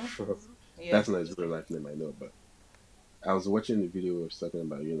 Mm-hmm. Yeah. That's not his real life name, I know, but I was watching the video where he was talking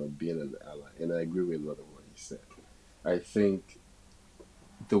about being an ally, and I agree with a lot of what he said. I think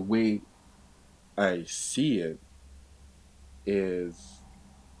the way I see it is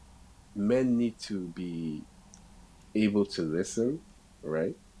men need to be able to listen,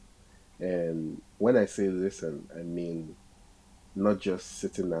 right? And when I say listen, I mean not just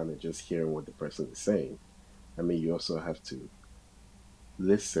sitting down and just hearing what the person is saying. I mean, you also have to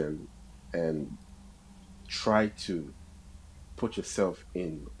listen and try to put yourself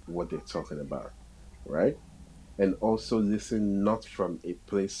in what they're talking about, right? And also listen not from a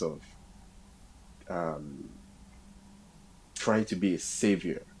place of um, trying to be a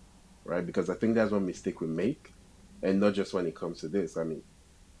savior, right? Because I think that's one mistake we make, and not just when it comes to this. I mean,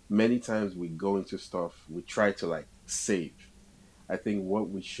 many times we go into stuff, we try to like save. I think what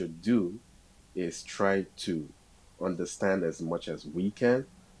we should do is try to understand as much as we can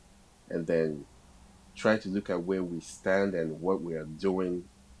and then try to look at where we stand and what we are doing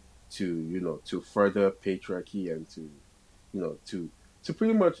to to further patriarchy and to you know to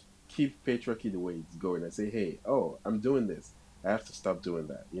pretty much keep patriarchy the way it's going and say, hey, oh, I'm doing this, I have to stop doing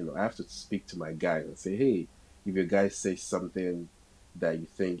that. I have to speak to my guys and say, hey, if your guys say something that you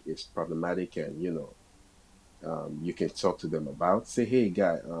think is problematic and you can talk to them about, say, hey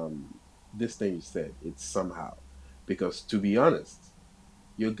guy, this thing you said, it's somehow, because to be honest,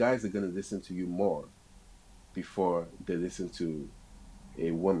 your guys are going to listen to you more before they listen to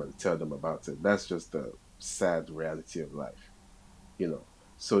a woman tell them about it. That's just the sad reality of life, you know.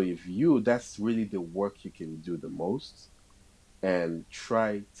 So if that's really the work you can do the most, and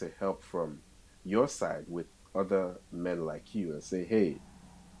try to help from your side with other men like you and say, hey,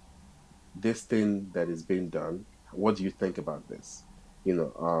 this thing that is being done, what do you think about this?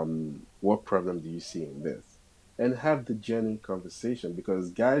 What problem do you see in this? And have the genuine conversation,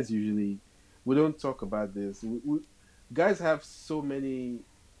 because guys usually, we don't talk about this. Guys have so many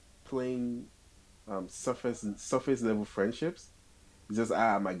plain surface level friendships. It's just,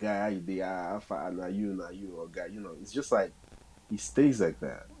 my guy, how you dey? Now you, or guy. It's just like it stays like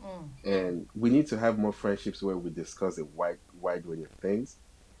that. And we need to have more friendships where we discuss a wide range of things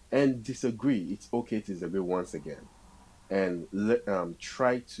and disagree. It's okay to disagree once again, and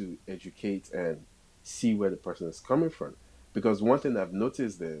try to educate and see where the person is coming from. Because one thing I've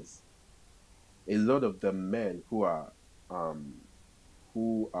noticed is a lot of the men um,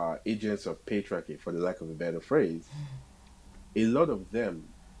 who are agents of patriarchy, for the lack of a better phrase, a lot of them,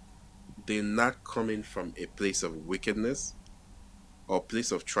 they're not coming from a place of wickedness or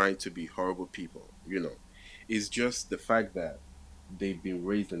place of trying to be horrible people. It's just the fact that they've been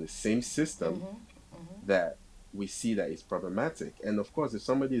raised in the same system Mm-hmm. Mm-hmm. that we see that is problematic. And of course, if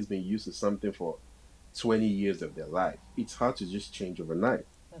somebody has been used to something for 20 years of their life, it's hard to just change overnight.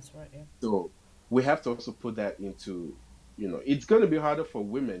 That's right. Yeah. So we have to also put that into, it's going to be harder for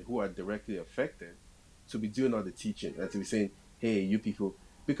women who are directly affected to be doing all the teaching and to be saying, hey, you people,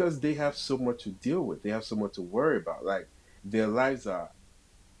 because they have so much to deal with. They have so much to worry about. Like, their lives are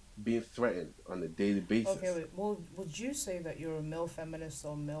being threatened on a daily Okay. basis. Wait. Well, would you say that you're a male feminist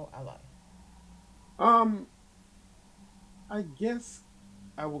or male ally? Um, I guess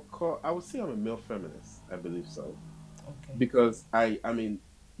I would say I'm a male feminist. I believe so. Okay. Because I mean,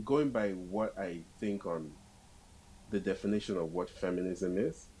 going by what I think on the definition of what feminism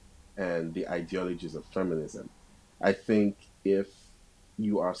is and the ideologies of feminism, I think if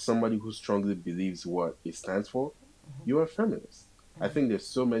you are somebody who strongly believes what it stands for, you're a feminist. I think there's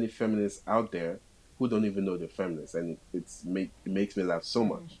so many feminists out there who don't even know they're feminists, and it makes me laugh so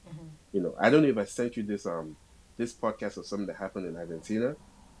Mm-hmm. much. Mm-hmm. I don't know if I sent you this podcast of something that happened in Argentina,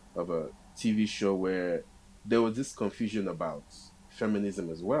 of a TV show where there was this confusion about feminism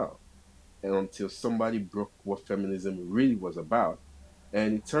as well. And until somebody broke what feminism really was about.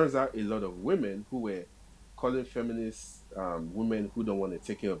 And it turns out a lot of women who were calling feminists women who don't want to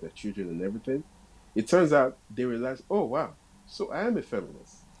take care of their children and everything, it turns out they realized, oh, wow, so I am a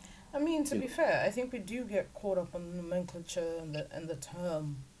feminist. I mean, to You be fair, I think we do get caught up on nomenclature and the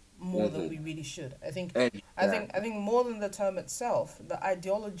term more than we hmm really should. I Exactly. think more than the term itself, the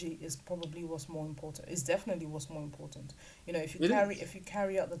ideology is probably what's more important. Is definitely what's more important. It is. If you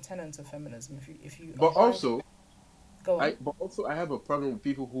carry out the tenets of feminism, if you But abide, also, go on. I have a problem with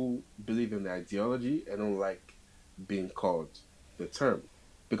people who believe in the ideology and don't like being called the term,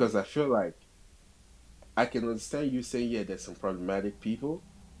 because I feel like I can understand you saying, yeah, there's some problematic people,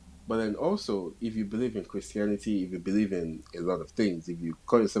 but then also, if you believe in Christianity, if you believe in a lot of things, if you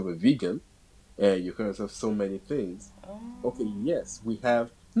call yourself a vegan and you call yourself so many things, okay, Um, yes, we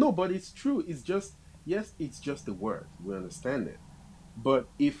have no, but it's true. It's just, yes, it's just a word. We understand it. But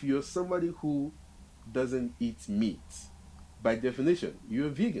if you're somebody who doesn't eat meat, by definition, you're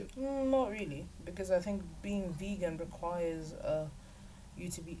a vegan. not really, because I think being vegan requires you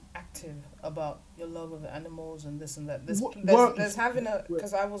to be active about your love of animals and this and that. Well, There's having a well,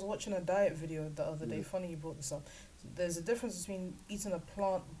 because I was watching a diet video the other day. mhm, Funny you brought this up. There's a difference between eating a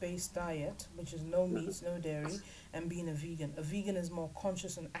plant based diet, which is no mhm. meat, no dairy, and being a vegan. A vegan is more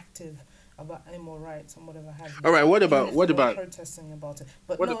conscious and active about animal rights and whatever have All you, right. even if they were protesting about it.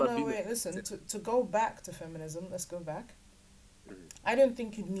 But What no, about no, being a wait, listen. To go back to feminism, let's go back. mhm. I don't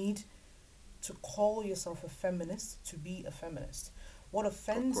think you need to call yourself a feminist to be a feminist. What Of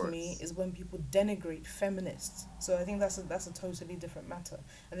offends me course. is when people denigrate feminists. So I think that's a totally different matter.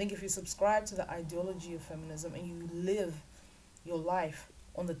 I think if you subscribe to the ideology of feminism and you live your life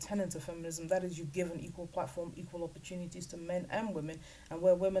on the tenets of feminism, that is, you give an equal platform, equal opportunities to men and women, and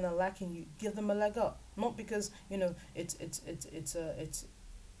where women are lacking, you give them a leg up. Not because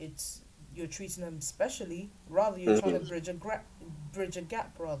it's you're treating them specially. Rather, you're trying to Mhm, bridge a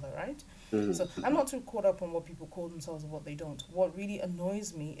gap. Rather, right? mhm. So I'm not too caught up on what people call themselves and what they don't. What really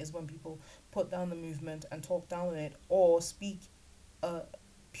annoys me is when people put down the movement and talk down on it or speak uh,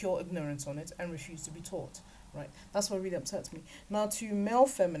 pure ignorance on it and refuse to be taught. Right? That's what really upsets me. Now, to male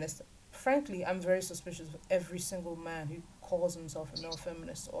feminists, frankly, I'm very suspicious of every single man who calls himself a male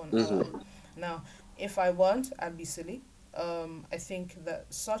feminist or an ally. Mhm. Now, if I weren't, I'd be silly. I think that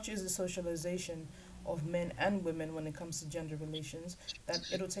such is the socialization of men and women when it comes to gender relations that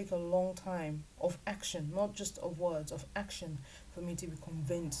it'll take a long time of action, not just of words, of action, for me to be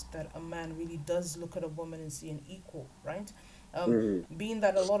convinced that a man really does look at a woman and see an equal, right? Being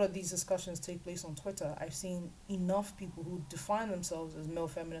that a lot of these discussions take place on Twitter, I've seen enough people who define themselves as male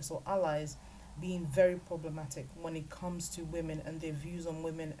feminists or allies being very problematic when it comes to women and their views on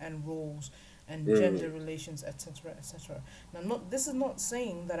women and roles and gender Mm. relations, etc., etc. Now, not this is not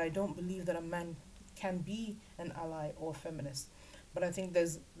saying that I don't believe that a man can be an ally or a feminist, but I think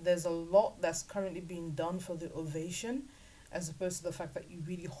there's a lot that's currently being done for the ovation, as opposed to the fact that you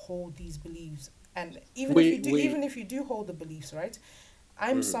really hold these beliefs. And We. even if you do hold the beliefs, right?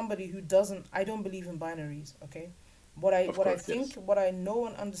 I'm Mm. somebody who I don't believe in binaries, okay? Of What I course, think, yes. what I know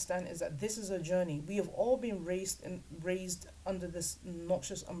and understand is that this is a journey. We have all been raised under this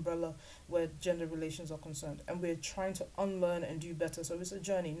noxious umbrella where gender relations are concerned, and we're trying to unlearn and do better. So it's a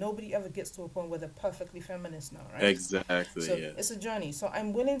journey. Nobody ever gets to a point where they're perfectly feminist now, right? Exactly, So yes. it's a journey. So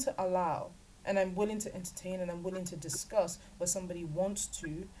I'm willing to allow, and I'm willing to entertain, and I'm willing to discuss where somebody wants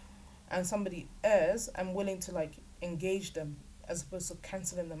to and somebody is, I'm willing to like engage them as opposed to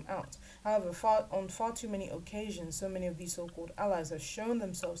canceling them out. However, on far too many occasions, so many of these so-called allies have shown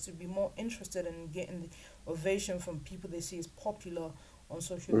themselves to be more interested in getting the ovation from people they see as popular on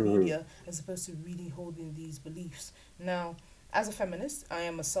social Hmm. media as opposed to really holding these beliefs. Now, as a feminist, I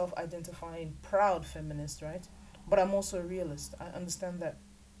am a self-identifying proud feminist, right? But I'm also a realist. I understand that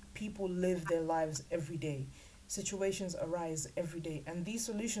people live their lives every day. Situations arise every day, and these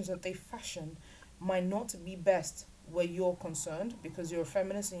solutions that they fashion might not be best where you're concerned because you're a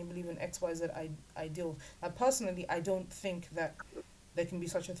feminist and you believe in XYZ ideals. Now, personally, I don't think that there can be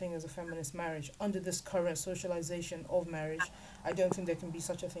such a thing as a feminist marriage under this current socialization of marriage. I don't think there can be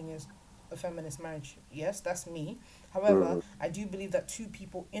such a thing as a feminist marriage. Yes, that's me. However, Hmm. I do believe that two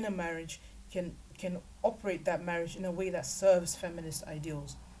people in a marriage can operate that marriage in a way that serves feminist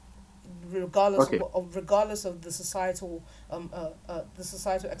ideals Okay. regardless of the societal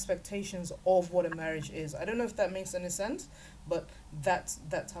expectations of what a marriage is. I don't know if that makes any sense, but that's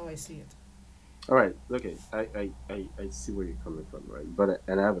how I see it. All right. Okay. I see where you're coming from, right? But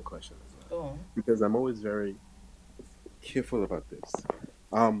and I have a question as well Go on. because I'm always very careful about this.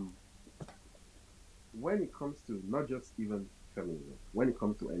 Um, when it comes to not just even feminism, when it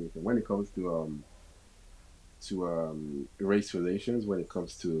comes to anything, when it comes to race relations, when it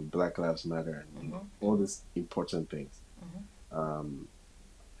comes to Black Lives Matter, and Mhm. all Mhm. these important things, Mhm. um,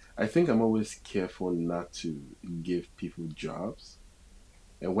 I think I'm always careful not to give people jobs.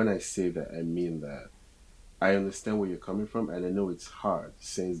 And when I say that, I mean that I understand where you're coming from, and I know it's hard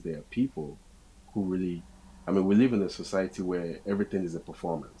since there are people who really. I mean, we live in a society where everything is a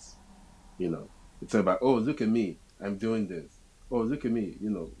performance. You know, it's about, oh, look at me, I'm doing this. Oh, look at me.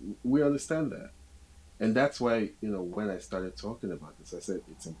 We understand that. And that's why, when I started talking about this, I said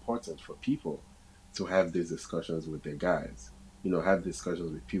it's important for people to have these discussions with their guys, have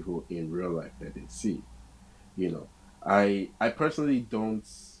discussions with people in real life that they see. You know, I personally don't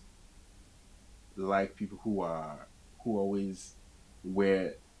like people who always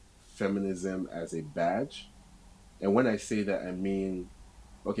wear feminism as a badge. And when I say that, I mean,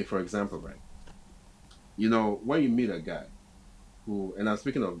 okay, for example, right? When you meet a guy who, and I'm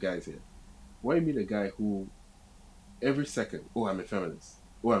speaking of guys here, when you meet a guy who every second, oh, I'm a feminist,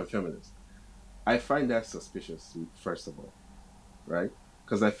 oh, I'm a feminist, I find that suspicious, first of all, right?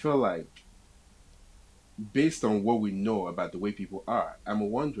 Because I feel like, based on what we know about the way people are, I'm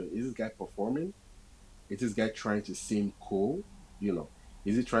wondering, is this guy performing? Is this guy trying to seem cool? You know,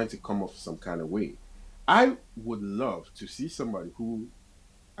 is he trying to come off some kind of way? I would love to see somebody who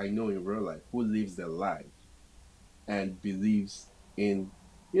I know in real life who lives their life and believes in,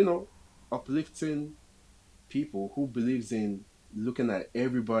 you know, uplifting people, who believes in looking at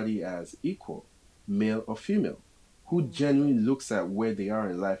everybody as equal, male or female, who Mm. genuinely looks at where they are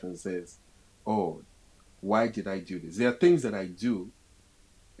in life and says, oh, why did I do this? There are things that I do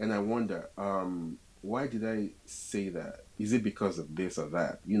and I wonder, why did I say that? Is it because of this or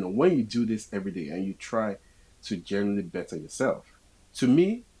that? When you do this every day and you try to genuinely better yourself, to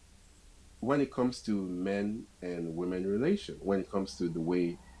me, when it comes to men and women relation, when it comes to the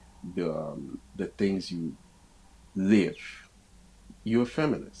way the things you live, you're a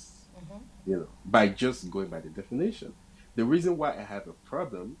feminist, Mhm. by just going by the definition. The reason why I have a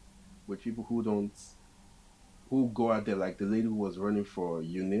problem with people who go out there, like the lady who was running for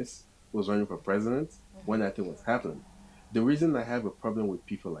Eunice, who was running for president when Mhm. that thing was happening. The reason I have a problem with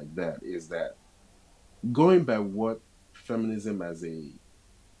people like that is that, going by what feminism as a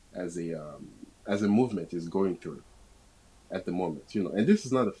movement is going through at the moment, and this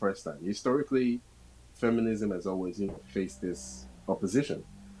is not the first time. Historically, feminism has always, faced this opposition.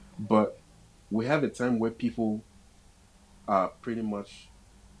 But we have a time where people are pretty much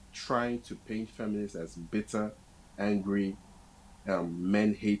trying to paint feminists as bitter, angry.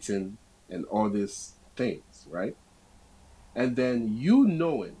 men hating, and all these things, right? And then you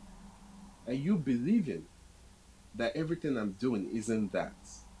knowing and you believing that everything I'm doing isn't that,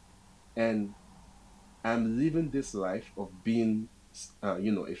 and I'm living this life of being,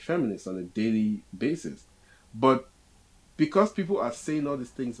 a feminist on a daily basis, but because people are saying all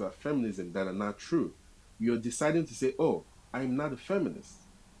these things about feminism that are not true, you're deciding to say, "Oh, I'm not a feminist,"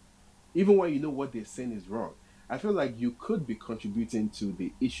 even when you know what they're saying is wrong. I feel like you could be contributing to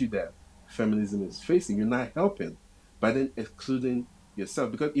the issue that feminism is facing. You're not helping by then excluding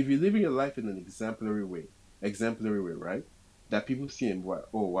yourself. Because if you're living your life in an exemplary way, right? That people see and wow,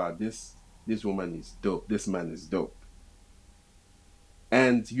 oh wow, this woman is dope, this man is dope.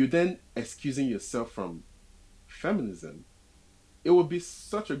 And you then excusing yourself from feminism, it would be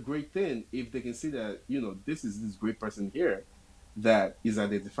such a great thing if they can see that, this is this great person here that is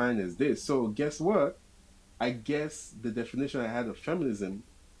identifying as this. So guess what? I guess the definition I had of feminism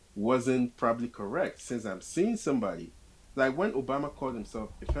wasn't probably correct since I'm seeing somebody. Like when Obama called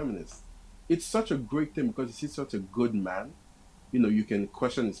himself a feminist, it's such a great thing because he's such a good man. You can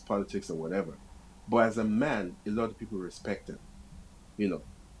question his politics or whatever. But as a man, a lot of people respect him, you know.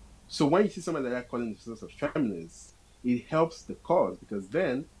 So when you see somebody like that calling themselves a feminist, it helps the cause because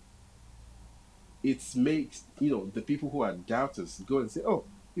then it makes, the people who are doubters go and say, oh,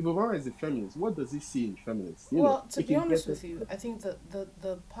 if Obama is a feminist, what does he see in feminists? Well, to It be can honest get them. with you, I think that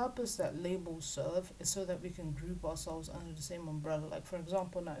the purpose that labels serve is so that we can group ourselves under the same umbrella. Like, for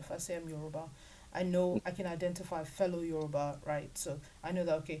example, now if I say I'm Yoruba, I know I can identify fellow Yoruba, right? So I know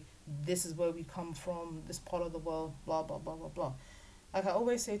that, okay, this is where we come from, this part of the world, blah, blah, blah, blah, blah. Like I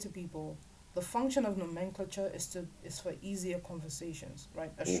always say to people, the function of nomenclature is for easier conversations,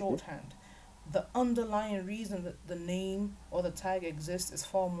 right? A Hmm. shorthand. The underlying reason that the name or the tag exists is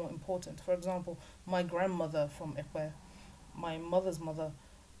far more important. For example, my grandmother from Ekwe, my mother's mother,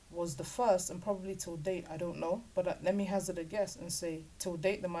 was the first, and probably till date, I don't know, but let me hazard a guess and say till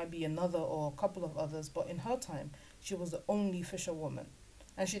date there might be another or a couple of others, but in her time, she was the only fisherwoman.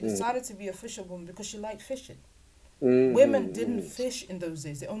 And she Hmm. decided to be a fisherwoman because she liked fishing. Women didn't Hmm. fish in those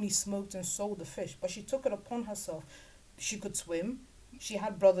days. They only smoked and sold the fish. But she took it upon herself. She could swim. She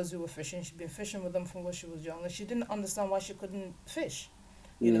had brothers who were fishing. She'd been fishing with them from when she was young. And she didn't understand why she couldn't fish.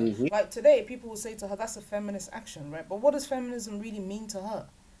 Hmm. Like today, people will say to her, that's a feminist action, right? But what does feminism really mean to her?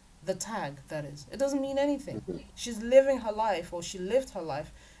 The tag, that is. It doesn't mean anything. Hmm. She's living her life, or she lived her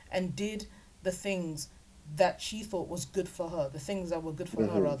life, and did the things that she thought was good for her, the things that were good for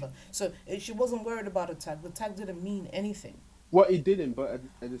her, Hmm. rather. So she wasn't worried about a tag. The tag didn't mean anything. Well, it didn't, but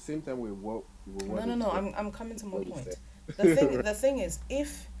at the same time, with No, what no, is no. what I'm coming to my what you said. point. The thing is,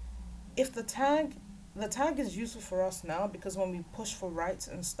 if the tag is useful for us now because when we push for rights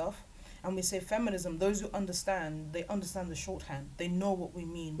and stuff, and we say feminism, those who understand, they understand the shorthand. They know what we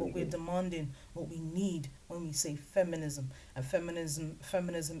mean, what we're Hmm. demanding, what we need when we say feminism. And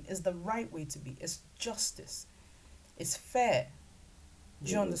feminism is the right way to be. It's justice. It's fair.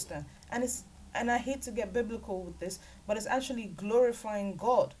 Do you Hmm. understand? And I hate to get biblical with this, but it's actually glorifying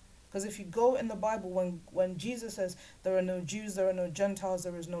God. Because if you go in the Bible, when Jesus says there are no Jews, there are no Gentiles,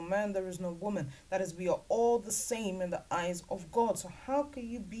 there is no man, there is no woman, that is, we are all the same in the eyes of God. So how can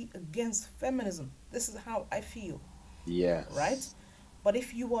you be against feminism? This is how I feel, right? Yes. But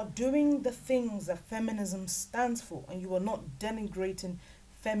if you are doing the things that feminism stands for and you are not denigrating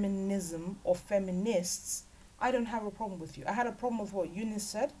feminism or feminists, I don't have a problem with you. I had a problem with what Eunice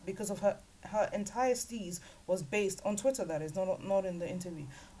said because of her entire steez was based on Twitter, that is, not in the interview.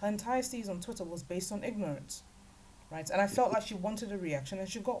 Her entire steez on Twitter was based on ignorance, right? And I felt like she wanted a reaction and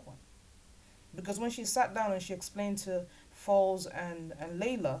she got one. Because when she sat down and she explained to Falls and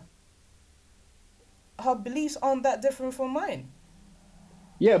Layla, her beliefs aren't that different from mine.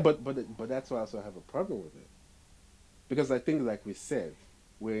 Yeah, but that's why I also have a problem with it because I think, like we said,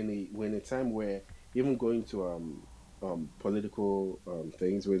 we're in a time where even going to political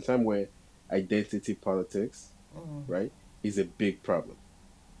things, we're in a time where identity politics, Mm, right, is a big problem,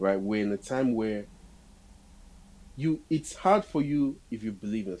 right? We're in a time where it's hard for you if you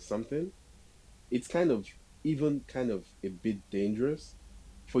believe in something. It's kind of a bit dangerous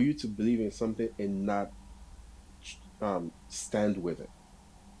for you to believe in something and not stand with it,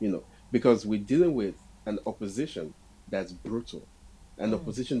 because we're dealing with an opposition that's brutal, an mm,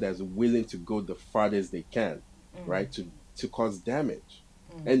 opposition that's willing to go the farthest they can, mm, right, to cause damage.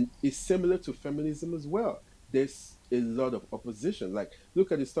 mm. And it's similar to feminism as well. There's a lot of opposition. Like,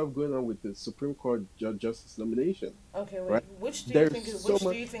 look at the stuff going on with the Supreme Court justice nomination, Okay, wait. right? There's so Which do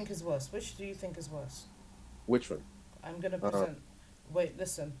much. you think is worse? Which do you think is worse? Which one? I'm gonna Uh, present. Wait,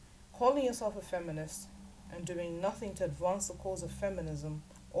 listen. Calling yourself a feminist and doing nothing to advance the cause of feminism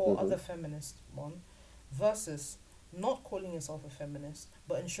or Hmm. other feminist one, versus not calling yourself a feminist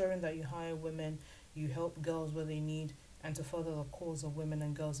but ensuring that you hire women, you help girls where they need, and to further the cause of women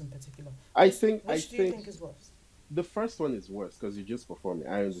and girls in particular. I think I Which do you think think is worse? the first one is worse because you're just performing.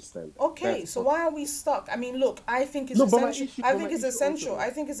 I understand that. Okay, That's so fine. why are we stuck? I mean, look, I think it's No, essential. I but my think it's issue essential. also I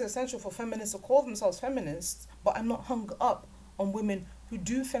is think it's essential for feminists to call themselves feminists, but I'm not hung up on women who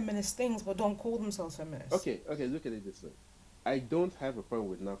do feminist things but don't call themselves feminists. okay. Okay, look at it this way. I don't have a problem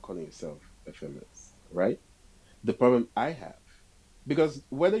with not calling yourself a feminist, right? The problem I have, because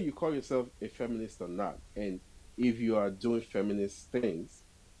whether you call yourself a feminist or not, and if you are doing feminist things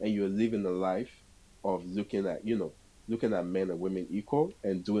and you're living a life of looking at men and women equal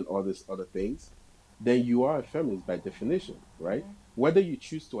and doing all these other things, then you are a feminist by definition, right? Mm-hmm. Whether you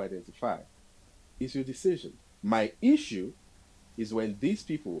choose to identify is your decision. My issue is when these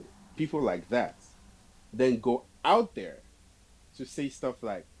people like that, then go out there to say stuff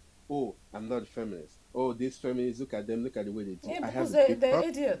like, "Oh, I'm not a feminist. Oh, these feminists, look at them, look at the way they do." Yeah, I have because a they're big they're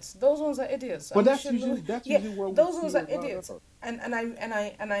problem. idiots. Those ones are idiots, But and we should. that's Yeah, usually what we those see ones are around. idiots,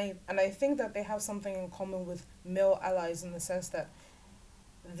 and I think that they have something in common with male allies in the sense that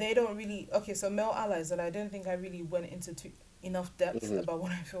they don't really. Okay, so male allies, and I don't think I really went into enough depth Hmm. about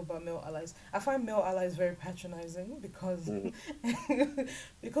what I feel about male allies. I find male allies very patronizing because Hmm.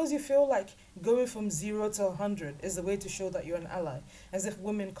 because you feel like going from 0 to 100 is the way to show that you're an ally, as if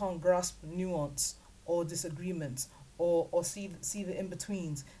women can't grasp nuance or disagreements or see the in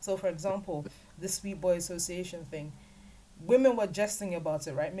betweens. So, for example, this Sweet Boy Association thing, women were jesting about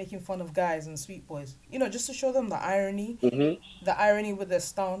it, right, making fun of guys and sweet boys, just to show them Hmm. the irony with their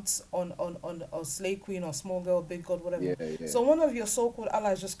stance on slay queen or small girl, big god, whatever. Yeah, yeah. So one of your so-called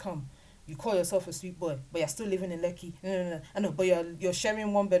allies just come. You call yourself a sweet boy, but you're still living in Lekki. No, no, no. I know, but you're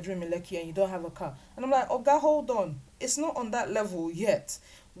sharing one bedroom in Lekki and you don't have a car. And I'm like, oh God, hold on. It's not on that level yet.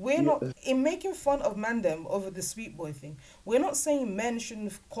 We're Yeah. not in making fun of mandem over the sweet boy thing. We're not saying men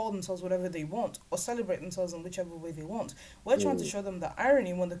shouldn't call themselves whatever they want or celebrate themselves in whichever way they want. We're trying to Mm. show them the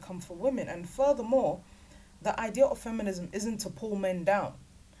irony when they come for women. And furthermore, the idea of feminism isn't to pull men down.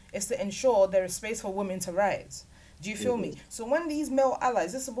 It's to ensure there is space for women to rise. Do you feel me? Hmm. So when these male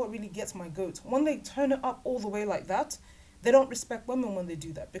allies, this is what really gets my goat. When they turn it up all the way like that, they don't respect women when they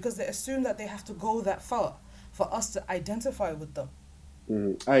do that because they assume that they have to go that far for us to identify with them.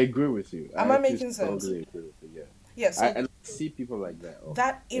 Hmm. I agree with you. Am I I actually making sense? strongly agree with you. Yeah. Yeah. I So and I see people like that often.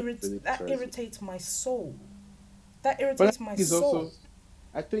 that It really that turns me. irritates my soul. That But I irritates my think it's soul. also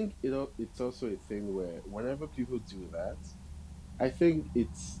I think it's also a thing where whenever people do that, I think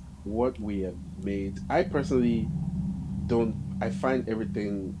it's what we have made. I personally don't. I find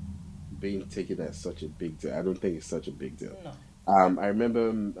everything being taken as such a big deal. I don't think it's such a big deal. No. I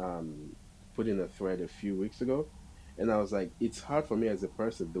remember putting a thread a few weeks ago, and I was like, it's hard for me as a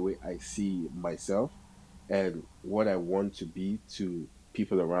person the way I see myself and what I want to be to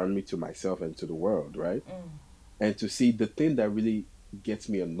people around me, to myself, and to the world, right? Mm. And to see the thing that really gets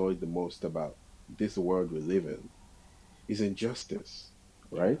me annoyed the most about this world we live in is injustice,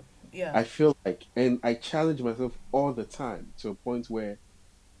 Yeah. right? Yeah. I feel like, and I challenge myself all the time to a point where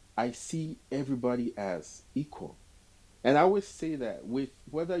I see everybody as equal. And I always say that with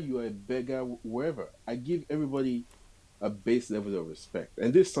whether you're a beggar, wherever, I give everybody a base level of respect.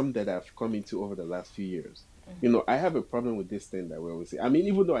 And this is something that I've come into over the last few years. I have a problem with this thing that we always say. I mean,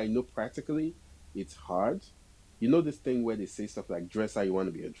 even though I know practically it's hard, this thing where they say stuff like dress how you want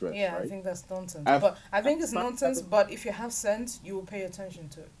to be addressed, Yeah, I right? think that's nonsense. I've But I I've think it's started nonsense. having But if you have sense, you will pay attention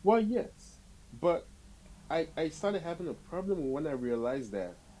to it. well, yes. But I started having a problem when I realized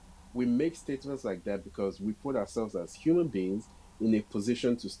that we make statements like that because we put ourselves as human beings in a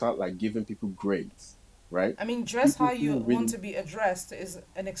position to start like giving people grades, right? I mean, dress how People you who want really to be addressed is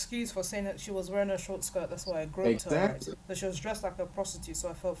an excuse for saying that she was wearing a short skirt. That's why I groped her, right? exactly. That she was dressed like a prostitute, so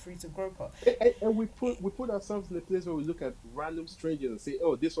I felt free to grope her. And we put ourselves in a place where we look at random strangers and say,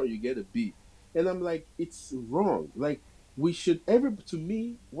 "Oh, this one you get a B," and I'm like, it's wrong. Like we should every to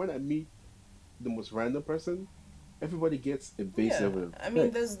me when I meet the most random person, everybody gets a base Yeah, level of I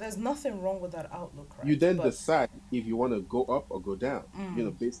mean, respect. there's nothing wrong with that outlook, You right? then But decide if you want to go up or go down,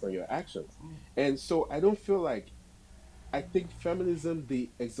 mm, based on your actions. And so I don't feel like I think feminism,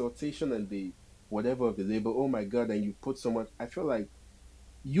 the exaltation and the whatever of the label, oh my God, and you put so much, I feel like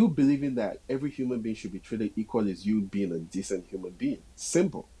you believing that every human being should be treated equal is you being a decent human being.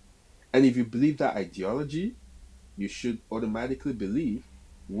 Simple. And if you believe that ideology, you should automatically believe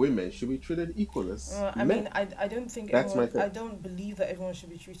women should be treated equal as I mean, men. I don't think That's my everyone, thing. I don't believe that everyone should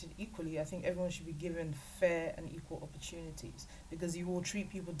be treated equally. I think everyone should be given fair and equal opportunities because you will treat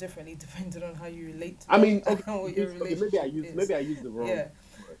people differently depending on how you relate to I them mean, okay, and what your okay, relationship is. maybe I used the wrong Yeah. word,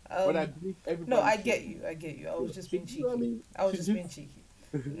 but I Um, believe no, everybody I should, get you. I get you. I was just should, being you know what I cheeky. mean? I was Should just being just cheeky.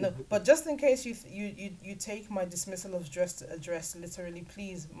 No, but just in case you take my dismissal of dress address literally,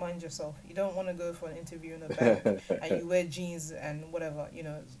 please mind yourself. You don't want to go for an interview in a bank and you wear jeans and whatever.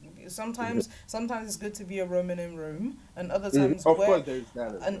 Sometimes it's good to be a Roman in Rome, and other times Of where course, there is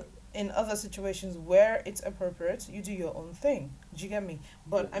that as and well. in other situations where it's appropriate, you do your own thing. Do you get me?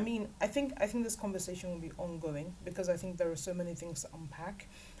 But I Hmm. mean, I think this conversation will be ongoing because I think there are so many things to unpack.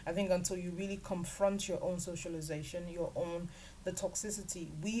 I think until you really confront your own socialization, your own the toxicity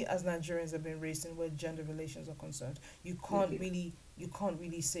we as Nigerians have been raised in where gender relations are concerned, Hmm. you can't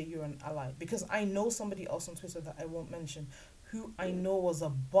really say you're an ally because I know somebody else on Twitter that I won't mention who I know was a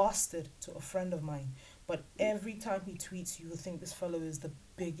bastard to a friend of mine. But every time he tweets, you will think this fellow is the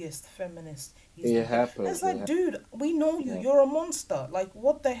biggest feminist. He's the It big. And happens. it's like, dude, we know you. Yeah, You're a monster. Like,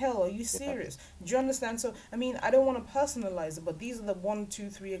 what the hell? Are you it happens. serious? Do you understand? So, I mean, I don't want to personalize it, but these are the one, two,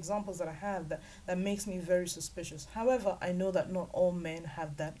 three examples that I have that makes me very suspicious. However, I know that not all men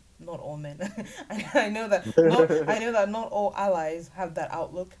have that. Not all men. I know that not all allies have that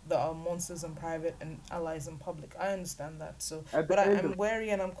outlook. There are monsters in private and allies in public. I understand that. So, At but the end I'm of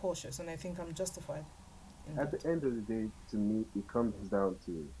wary and I'm cautious, and I think I'm justified in at the that. end of the day, to me, it comes down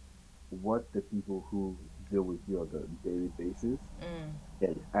to what the people who deal with you on a daily basis Mm,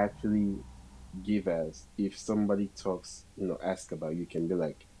 can actually give as. If somebody talks, ask about you, can be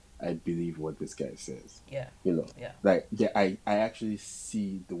like, I believe what this guy says. yeah, You know, yeah. like, yeah, I actually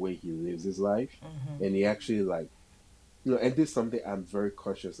see the way he lives his life, Mm-hmm. and he actually, like, and this is something I'm very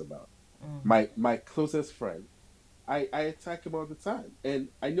cautious about. Mm, My closest friend, I attack him all the time, and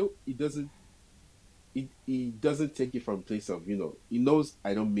I know he doesn't take it from a place of, he knows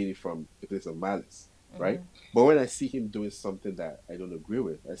I don't mean it from a place of malice, right? mm-hmm. But when I see him doing something that I don't agree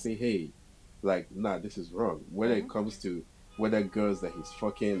with, I say, hey, like, nah, this is wrong. When it Mm-hmm. comes to whether girls that he's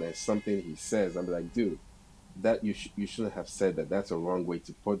fucking and something he says, I'm like, dude, that you shouldn't have said that. That's a wrong way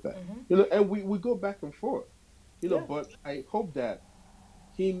to put that. Mm-hmm. And we go back and forth. Yeah. But I hope that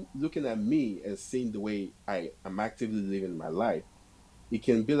him looking at me and seeing the way I am actively living my life, it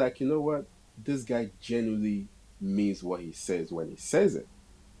can be like, you know what, this guy genuinely means what he says when he says it.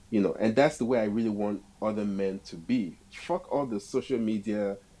 And that's the way I really want other men to be. Fuck all the social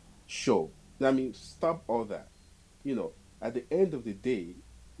media show. I mean, stop all that. you know at the end of the day,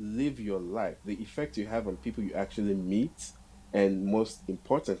 live your life, the effect you have on people you actually meet, and most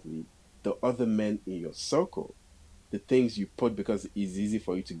importantly, the other men in your circle, the things you put, because it's easy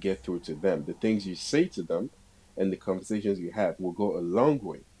for you to get through to them, the things you say to them, and the conversations you have will go a long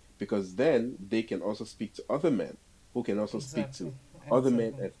way, because then they can also speak to other men, who can also speak Exactly. to other men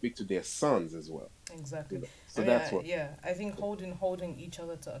Exactly. and speak to their sons as well. Exactly. I So mean, that's what. yeah, I think holding each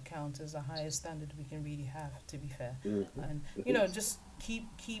other to account is the highest standard we can really have. To be fair, Hmm. and It is. just keep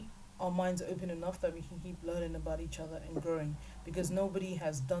our minds open enough that we can keep learning about each other and growing because nobody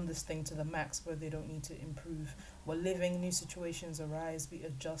has done this thing to the max where they don't need to improve. We're living, new situations arise, we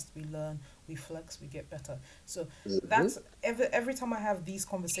adjust, we learn, we flex, we get better. So Hmm. that's every time I have these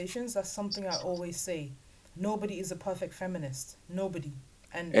conversations, that's something I always say. Nobody is a perfect feminist. Nobody.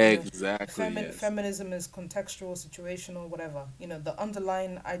 And Exactly, yes. feminism is contextual, situational, whatever. The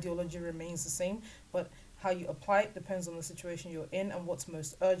underlying ideology remains the same, but how you apply it depends on the situation you're in and what's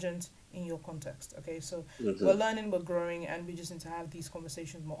most urgent in your context. Okay, so we're Hmm. learning, we're growing, and we just need to have these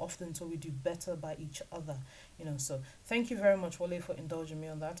conversations more often so we do better by each other. So thank you very much, Wale, for indulging me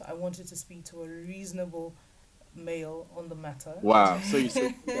on that. I wanted to speak to a reasonable male on the matter. Wow. So you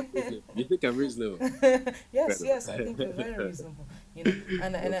think I'm reasonable? You think I'm reasonable? Yes, Incredible. yes, I think you're very reasonable.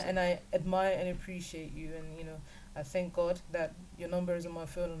 And Hope so. I admire and appreciate you, and I thank God that your number is on my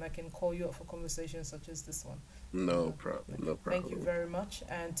phone and I can call you up for conversations such as this one. You No know, problem. No thank you problem. very much.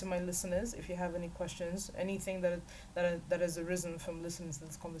 And to my listeners, if you have any questions, anything that has arisen from listening to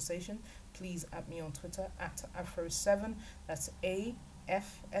this conversation, please at me on Twitter at Afro7. That's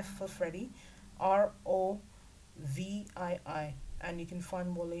AFF for Freddy, ROVII. And you can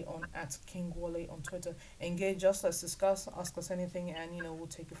find Wale on at King Wale on Twitter. Engage us, let's discuss, ask us anything, and we'll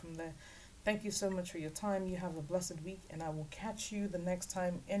take it from there. Thank you so much for your time. You have a blessed week, and I will catch you the next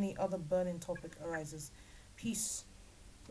time any other burning topic arises. Peace.